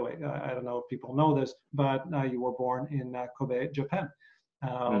though, by the way, I don't know if people know this, but you were born in Kobe, Japan.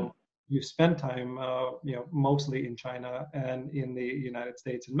 You spent time, mostly in China and in the United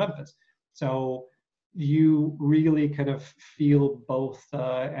States in Memphis. So you really kind of feel both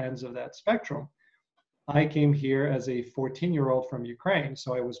ends of that spectrum. I came here as a 14-year-old from Ukraine,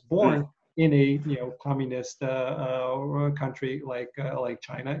 so I was born in a communist country like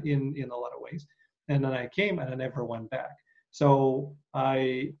China in a lot of ways, and then I came and I never went back. So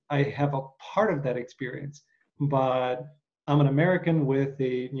I have a part of that experience, but I'm an American with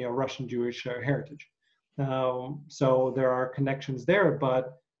a Russian Jewish heritage. So there are connections there,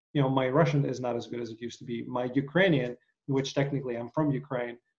 but my Russian is not as good as it used to be. My Ukrainian, which technically I'm from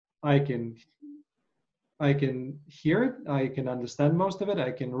Ukraine, I can I can hear it, I can understand most of it,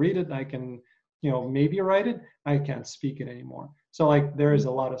 I can read it, I can, maybe write it. I can't speak it anymore. So like there is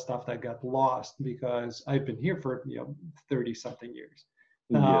a lot of stuff that got lost because I've been here for 30 something years.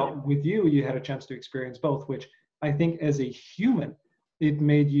 Yeah. With you, you had a chance to experience both, which I think as a human, it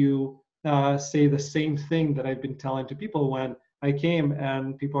made you say the same thing that I've been telling to people when I came,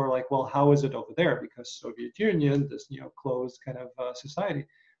 and people are like, well, how is it over there? Because Soviet Union, this closed kind of society.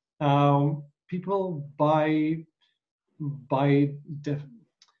 People by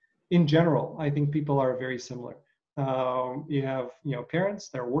in general, I think people are very similar. You have parents,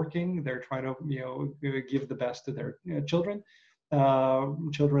 they're working, they're trying to give the best to their children.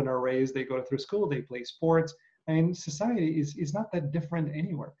 Children are raised, they go through school, they play sports. I mean, society is not that different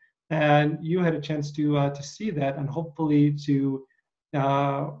anywhere. And you had a chance to see that, and hopefully to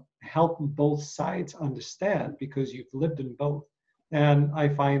help both sides understand, because you've lived in both. And I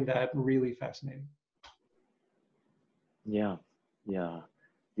find that really fascinating. Yeah, yeah.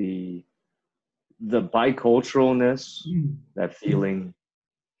 The biculturalness, that feeling,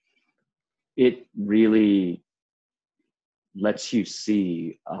 it really lets you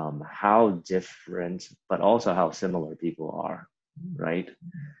see how different, but also how similar people are, right?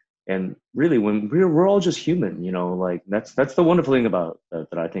 And really, when we're all just human, like that's the wonderful thing about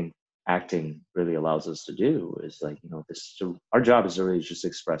that I think acting really allows us to do, is like, our job is to really just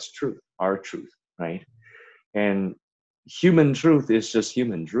express truth, our truth, right? And human truth is just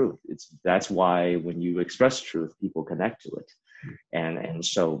human truth. That's why when you express truth, people connect to it. And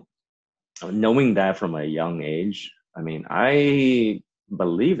so knowing that from a young age, I mean, I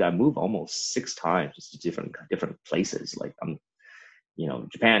believe I moved almost 6 times to different places. Like I'm,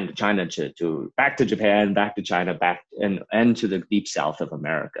 Japan to China, to back to Japan, back to China, back and to the deep south of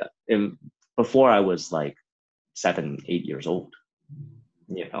America. And before I was like 7, 8 years old,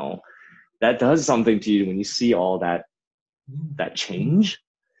 that does something to you when you see all that change.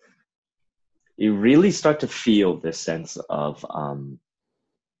 You really start to feel this sense of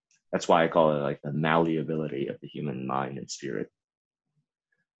that's why I call it like the malleability of the human mind and spirit.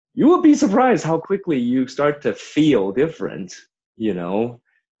 You will be surprised how quickly you start to feel different,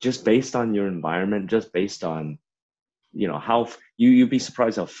 just based on your environment, just based on, how you'd be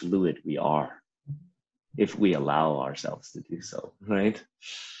surprised how fluid we are if we allow ourselves to do so, right?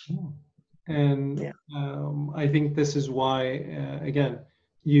 And I think this is why, again,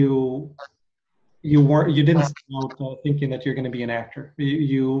 you didn't start out thinking that you're going to be an actor.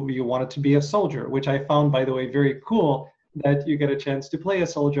 You wanted to be a soldier, which I found, by the way, very cool that you get a chance to play a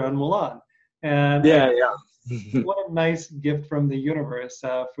soldier on Mulan. And what a nice gift from the universe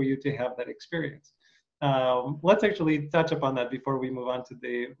for you to have that experience. Let's actually touch upon that before we move on to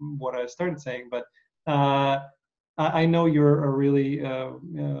what I started saying. But I know you're a really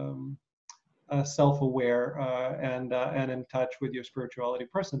self-aware and in touch with your spirituality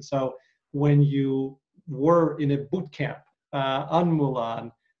person. So when you were in a boot camp on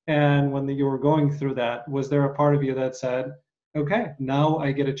Mulan, and when you were going through that, was there a part of you that said, okay, now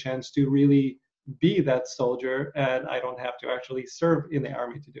I get a chance to really be that soldier and I don't have to actually serve in the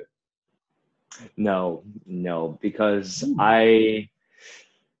army to do it? No, because I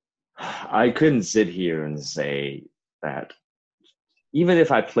couldn't sit here and say that even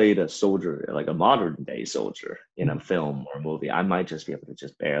if I played a soldier, like a modern day soldier in a film or a movie, I might just be able to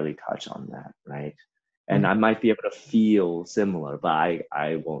just barely touch on that, right? And I might be able to feel similar, but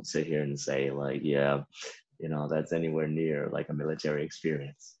I won't sit here and say like, yeah, that's anywhere near like a military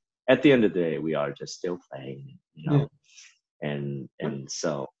experience. At the end of the day, we are just still playing, and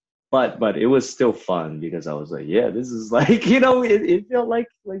so, but it was still fun because I was like, yeah, this is like, it felt like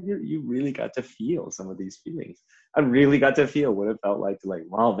you really got to feel some of these feelings. I really got to feel what it felt like to like,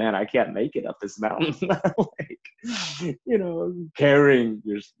 wow, man, I can't make it up this mountain. Like, carrying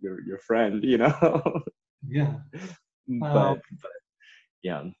your friend, Yeah. But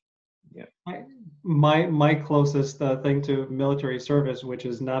yeah. My closest thing to military service, which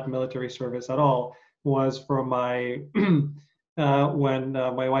is not military service at all, was from my when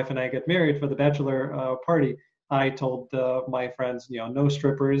my wife and I get married for the bachelor party. I told my friends, no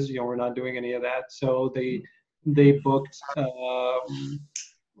strippers, we're not doing any of that. So they booked.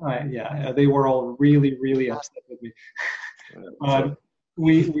 They were all really, really upset with me.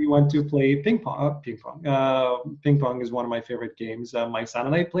 We went to play ping pong. Ping pong is one of my favorite games. My son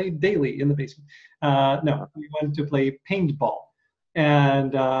and I played daily in the basement. We went to play paintball,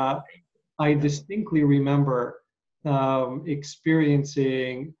 and I distinctly remember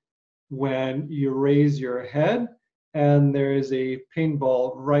experiencing when you raise your head and there is a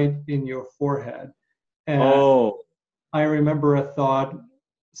paintball right in your forehead. And I remember a thought,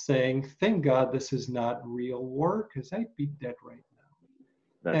 saying, thank God this is not real war, because I'd be dead right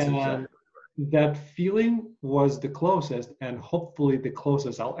now. That's And exactly. that feeling was the closest, and hopefully the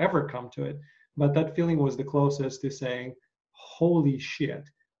closest I'll ever come to it. But that feeling was the closest to saying, holy shit,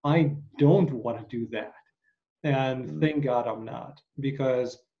 I don't want to do that. And Mm. thank God I'm not,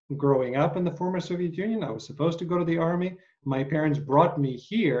 because growing up in the former Soviet Union, I was supposed to go to the army. My parents brought me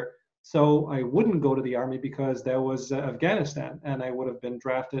here so I wouldn't go to the army because that was Afghanistan, and I would have been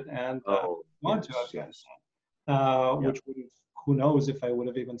drafted and Oh, gone to yes, yes. Afghanistan, Yeah, which would have, who knows if I would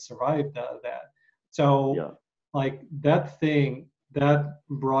have even survived that. So, yeah. like that thing that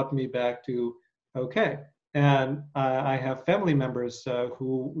brought me back to okay. And I have family members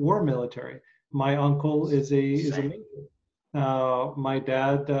who were military. My uncle is a Same. major. My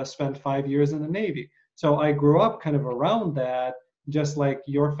dad spent 5 years in the Navy. So I grew up kind of around that, just like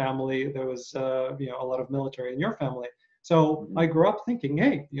your family. There was a lot of military in your family. So Mhm. I grew up thinking,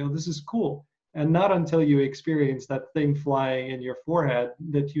 hey, this is cool. And not until you experience that thing flying in your forehead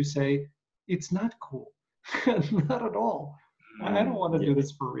that you say, it's not cool. Not at all. I don't Mm, want to yeah, do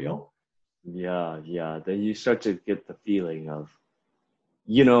this for real. yeah, yeah. Then you start to get the feeling of,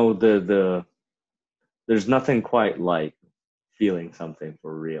 the there's nothing quite like feeling something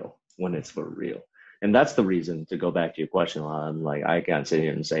for real when it's for real. And that's the reason, to go back to your question. I'm like, I can't sit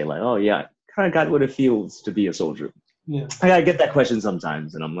here and say like, oh yeah, kind of got what it feels to be a soldier. Yeah. I get that question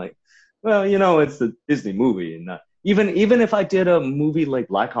sometimes, and I'm like, well, it's the Disney movie, and not, even if I did a movie like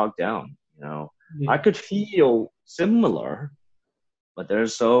Black Hawk Down, I Yeah. could feel similar, but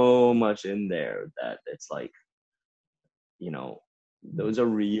there's so much in there that it's like, you know, those are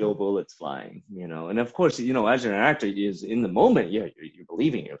real bullets flying, and of course, as an actor, is in the moment, yeah, you're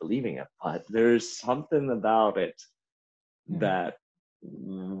believing it, but there's something about it Yeah. that,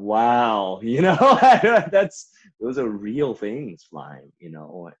 wow, that's those are real things flying,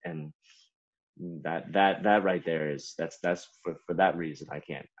 and that right there is that's for that reason, I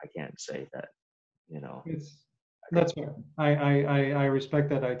can't say that, It's I could. that's fair. I respect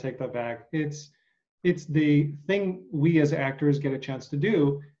that. I take that back. It's the thing we as actors get a chance to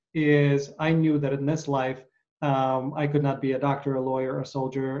do is I knew that in this life I could not be a doctor, a lawyer, a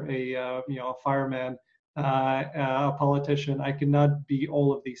soldier, a fireman, a politician. I could not be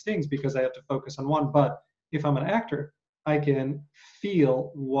all of these things because I have to focus on one. But if I'm an actor, I can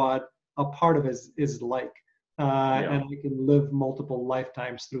feel what a part of it is like, Yeah. and I can live multiple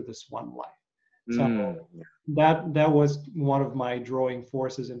lifetimes through this one life. So Yeah. that was one of my drawing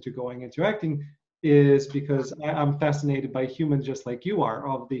forces into going into acting, is because I'm fascinated by humans just like you are,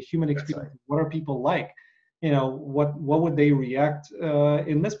 of the human That's right. experience. What are people like? What would they react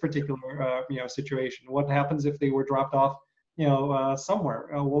in this particular situation? What happens if they were dropped off somewhere?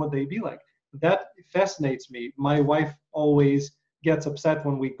 What would they be like? That fascinates me. My wife always gets upset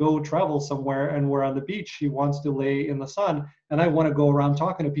when we go travel somewhere and we're on the beach. She wants to lay in the sun, and I want to go around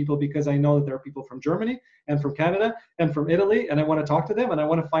talking to people because I know that there are people from Germany and from Canada and from Italy, and I want to talk to them and I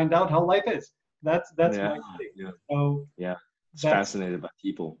want to find out how life is. That's Yeah. my thing. Yeah. So Yeah. It's that's fascinated by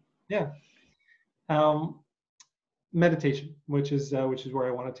people. yeah. Um, Meditation, which is where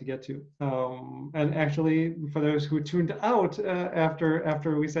I wanted to get to. And actually, for those who tuned out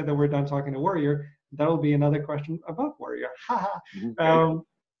after we said that we're done talking to Warrior, that'll be another question about Warrior. Haha. Okay.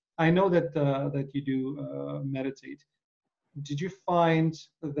 I know that you do meditate. Did you find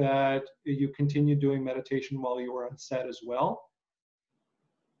that you continued doing meditation while you were on set as well?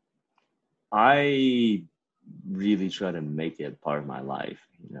 I really try to make it part of my life.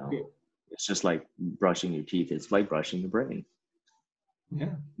 Good. It's just like brushing your teeth. It's like brushing your brain.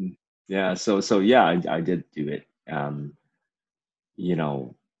 Yeah. Yeah. So yeah, I did do it. You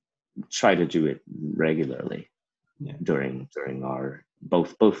know, try to do it regularly Yeah. during our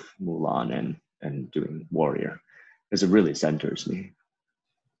both Mulan and doing Warrior, because it really centers me.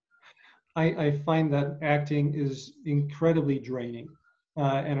 I find that acting is incredibly draining,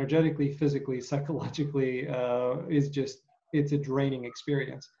 energetically, physically, psychologically. It's a draining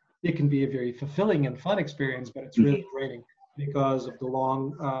experience. It can be a very fulfilling and fun experience, but it's really Mhm. draining because of the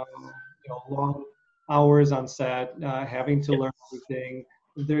long hours on set, having to Yeah. learn everything.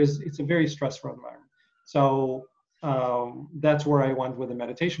 It's a very stressful environment. So that's where I went with the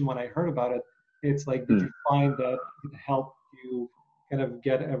meditation when I heard about it. It's like, did Mm. you find that it helped you kind of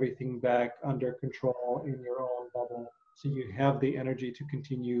get everything back under control in your own bubble so you have the energy to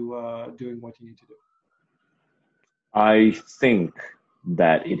continue doing what you need to do? I think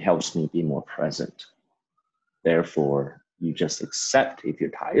that it helps me be more present. Therefore, you just accept if you're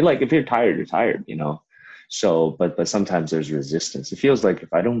tired. Like if you're tired, you're tired. So, but sometimes there's resistance. It feels like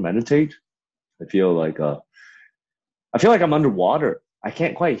if I don't meditate, I feel like I feel like I'm underwater. I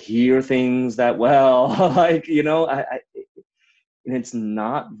can't quite hear things that well. Like, you know, and it's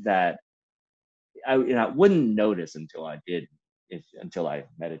not that I wouldn't notice until I did, until I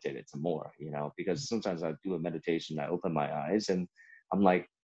meditated some more, you know, because sometimes I do a meditation, I open my eyes and I'm like,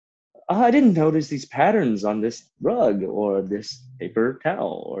 oh, I didn't notice these patterns on this rug or this paper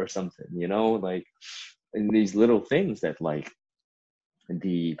towel or something, you know, like, and these little things that like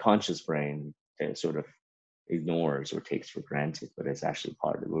the conscious brain sort of ignores or takes for granted, but it's actually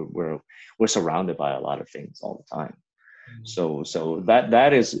part of it. We're surrounded by a lot of things all the time. So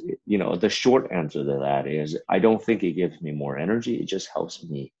that is, you know, the short answer to that is I don't think it gives me more energy. It just helps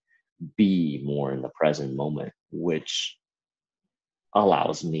me be more in the present moment, which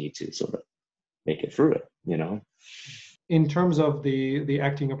allows me to sort of make it through it, you know. In terms of the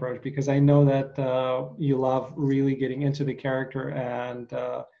acting approach, because I know that you love really getting into the character and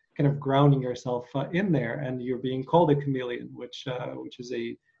kind of grounding yourself in there, and you're being called a chameleon, which is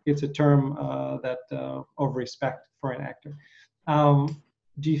it's a term that of respect for an actor.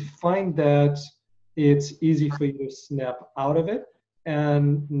 Do you find that it's easy for you to snap out of it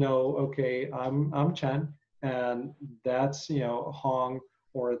and know, okay, I'm Chen, and that's, you know, Hong,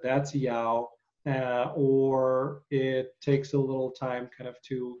 or that's Yao, or it takes a little time kind of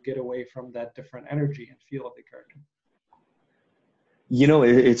to get away from that different energy and feel of the character? You know,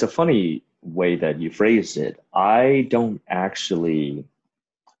 it's a funny way that you phrased it. I don't actually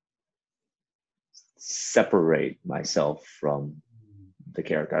separate myself from the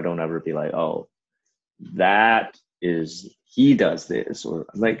character. I don't ever be like, oh, that is, he does this, or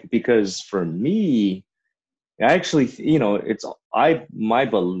like, because for me, actually, you know, my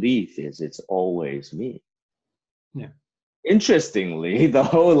belief is it's always me. Yeah. Interestingly,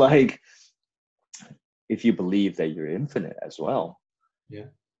 though, like, if you believe that you're infinite as well, yeah,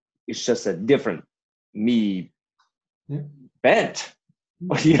 it's just a different me, yeah, bent,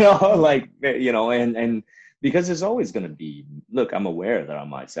 you know, like, you know, and because it's always going to be, look, I'm aware that I'm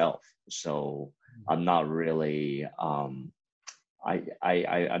myself, so I'm not really I'm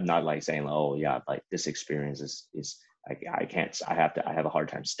not like saying, oh yeah, like this experience is I can't, I have a hard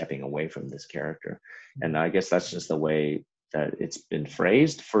time stepping away from this character. And I guess that's just the way that it's been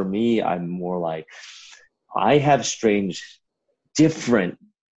phrased. For me, I'm more like, I have strange different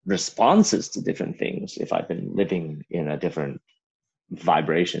responses to different things if I've been living in a different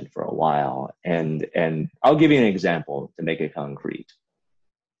vibration for a while. And I'll give you an example to make it concrete.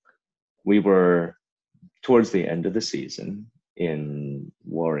 We were towards the end of the season in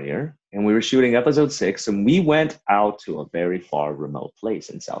Warrior, and we were shooting episode 6, and we went out to a very far remote place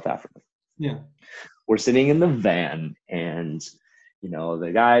in South Africa. Yeah. We're sitting in the van, and you know,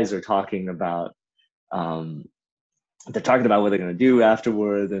 the guys are talking about they're talking about what they're gonna do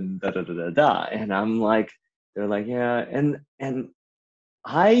afterward and da da da da da. And I'm like, they're like, yeah, and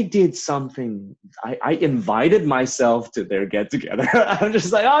I did something. I invited myself to their get together. I'm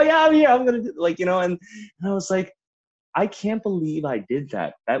just like, oh yeah, I'm here. I'm gonna do, like, you know, and I was like, I can't believe I did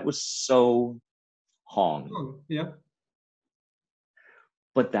that. That was so Hong. Oh, yeah.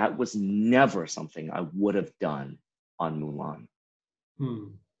 But that was never something I would have done on Mulan.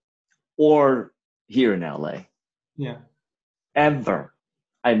 Or here in LA. Yeah. Ever.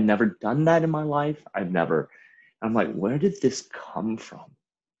 I've never done that in my life. I'm like, where did this come from?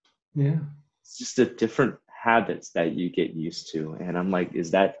 Yeah. It's just a different habits that you get used to. And I'm like, is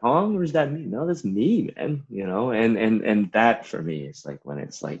that Hong or is that me? No, that's me, man. You know, and that for me is like when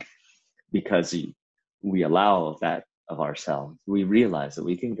it's like, because we allow that of ourselves, we realize that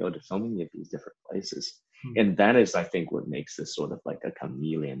we can go to so many of these different places. And that is, I think, what makes this sort of like a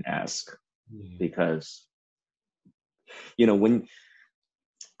chameleon-esque. Because, you know, when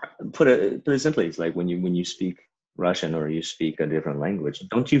put it simply, it's like when you speak Russian or you speak a different language,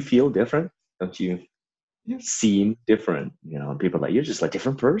 don't you feel different? Don't you seem different? You know, people are like, you're just a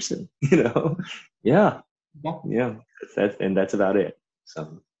different person, you know? Yeah. That's about it.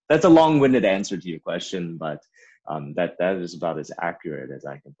 So that's a long-winded answer to your question, but that is about as accurate as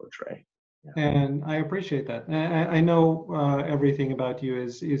I can portray. Yeah. And I appreciate that. I know everything about you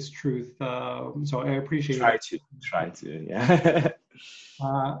is truth, so I appreciate it. Try to, yeah.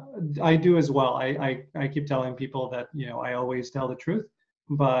 I do as well. I keep telling people that, you know, I always tell the truth,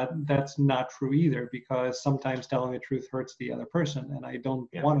 but that's not true either, because sometimes telling the truth hurts the other person, and I don't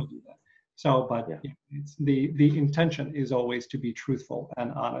want to do that. So, but it's the intention is always to be truthful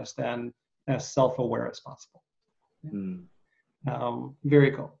and honest and as self-aware as possible.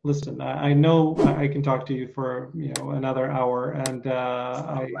 Very cool. Listen, I know I can talk to you for, you know, another hour, and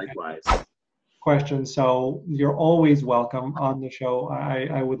likewise. questions. So you're always welcome on the show.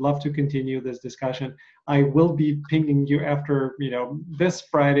 I would love to continue this discussion. I will be pinging you after, this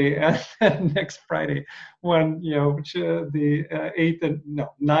Friday and next Friday when, the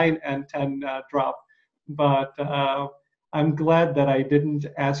 9 and 10 drop. But I'm glad that I didn't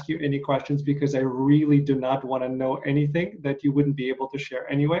ask you any questions because I really do not want to know anything that you wouldn't be able to share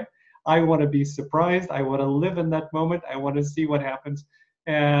anyway. I want to be surprised. I want to live in that moment. I want to see what happens.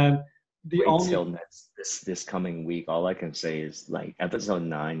 And till this coming week, all I can say is like episode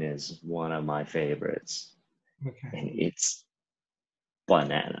 9 is one of my favorites. Okay. And it's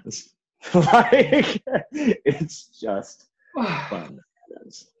bananas. Like it's just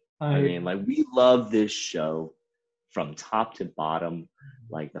bananas. I mean, like we love this show from top to bottom.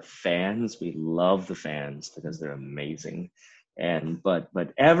 Like the fans, we love the fans because they're amazing. And but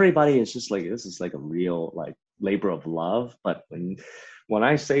everybody is just like, this is like a real like labor of love. But when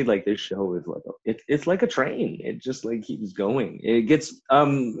I say like this show is like it's like a train, it just like keeps going. It gets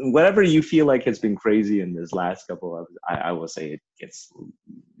whatever you feel like has been crazy in this last couple of, I will say it gets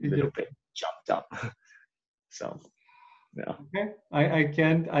a little bit jumped up. So yeah. Okay. I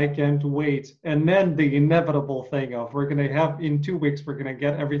can't wait. And then the inevitable thing of we're gonna have in 2 weeks we're gonna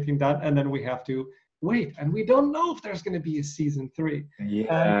get everything done, and then we have to wait, and we don't know if there's gonna be a season 3.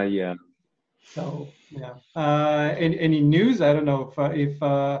 Yeah. So yeah. Any news? I don't know if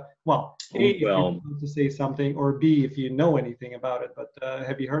well, A, if you want to say something, or B, if you know anything about it. But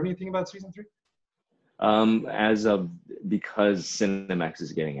have you heard anything about season 3? As of, because Cinemax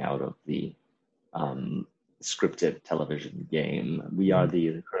is getting out of the scripted television game, we are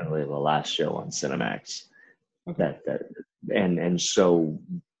currently the last show on Cinemax. Okay. And so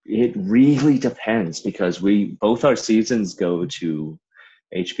it really depends, because both our seasons go to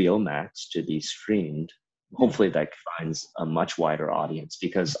HBO Max to be streamed. Hopefully that finds a much wider audience,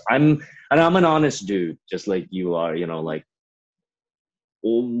 because I'm an honest dude, just like you are, like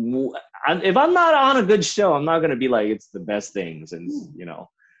if I'm not on a good show, I'm not going to be like, it's the best things. And,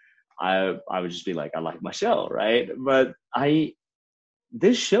 I would just be like, I like my show. Right. But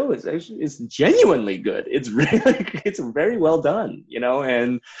this show is genuinely good. It's really, it's very well done,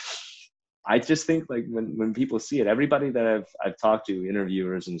 and I just think like when people see it, everybody that I've talked to,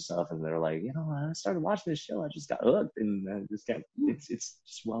 interviewers and stuff, and they're like, I started watching this show, I just got hooked, and it's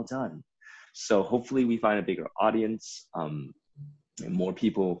just well done. So hopefully we find a bigger audience, and more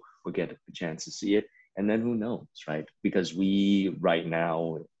people will get a chance to see it, and then who knows, right? Because we right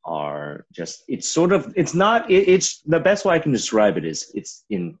now are just, it's the best way I can describe it is it's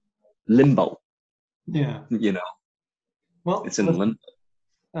in limbo. Yeah. Well, it's in limbo.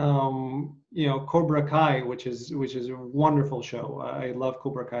 Cobra Kai, which is a wonderful show. I love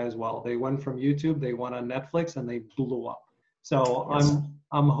Cobra Kai as well. They went from YouTube, they went on Netflix, and they blew up. So yes.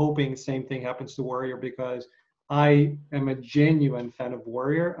 I'm hoping same thing happens to Warrior, because I am a genuine fan of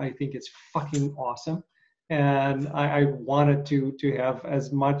Warrior. I think it's fucking awesome, and I wanted to have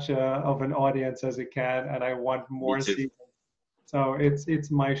as much of an audience as it can, and I want more seasons. So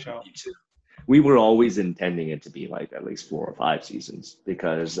it's my show. Me too. We were always intending it to be like at least 4 or 5 seasons,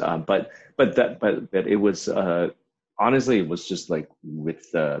 because but it was honestly, it was just like with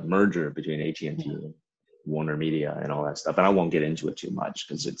the merger between AT&T and Warner Media and all that stuff, and I won't get into it too much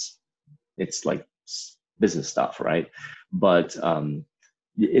because it's like business stuff, right? But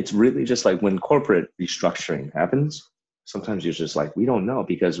it's really just like when corporate restructuring happens, sometimes you're just like, we don't know,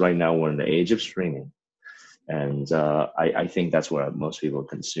 because right now we're in the age of streaming, and I think that's where most people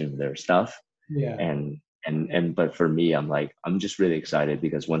consume their stuff. Yeah. But for me, I'm just really excited,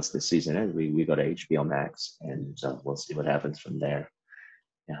 because once the season ends, we go to HBO Max, and we'll see what happens from there.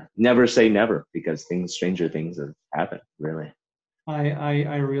 Yeah. Never say never, because stranger things have happened, really.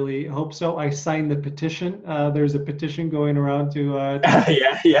 I really hope so. I signed the petition. There's a petition going around to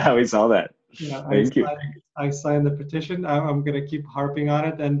yeah, we saw that. Yeah, Thank you. I signed the petition. I'm going to keep harping on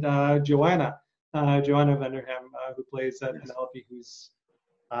it. And Joanna Vanderham, who plays Penelope,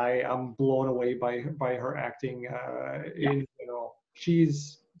 I'm blown away by her acting.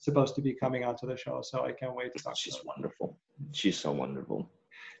 She's supposed to be coming onto the show, so I can't wait to talk to her. She's wonderful. She's so wonderful.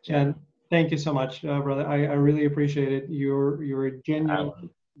 And thank you so much, brother. I really appreciate it. You're a genuine,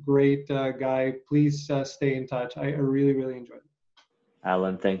 great guy. Please stay in touch. I really, really enjoyed it.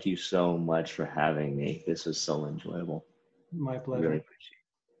 Alan, thank you so much for having me. This was so enjoyable. My pleasure. Really appreciate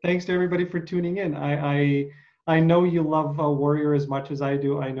it. Thanks to everybody for tuning in. I know you love Warrior as much as I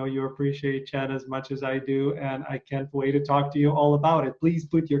do. I know you appreciate Chad as much as I do, and I can't wait to talk to you all about it. Please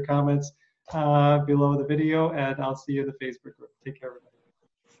put your comments below the video, and I'll see you in the Facebook group. Take care, everybody.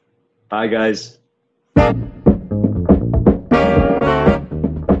 Bye, guys.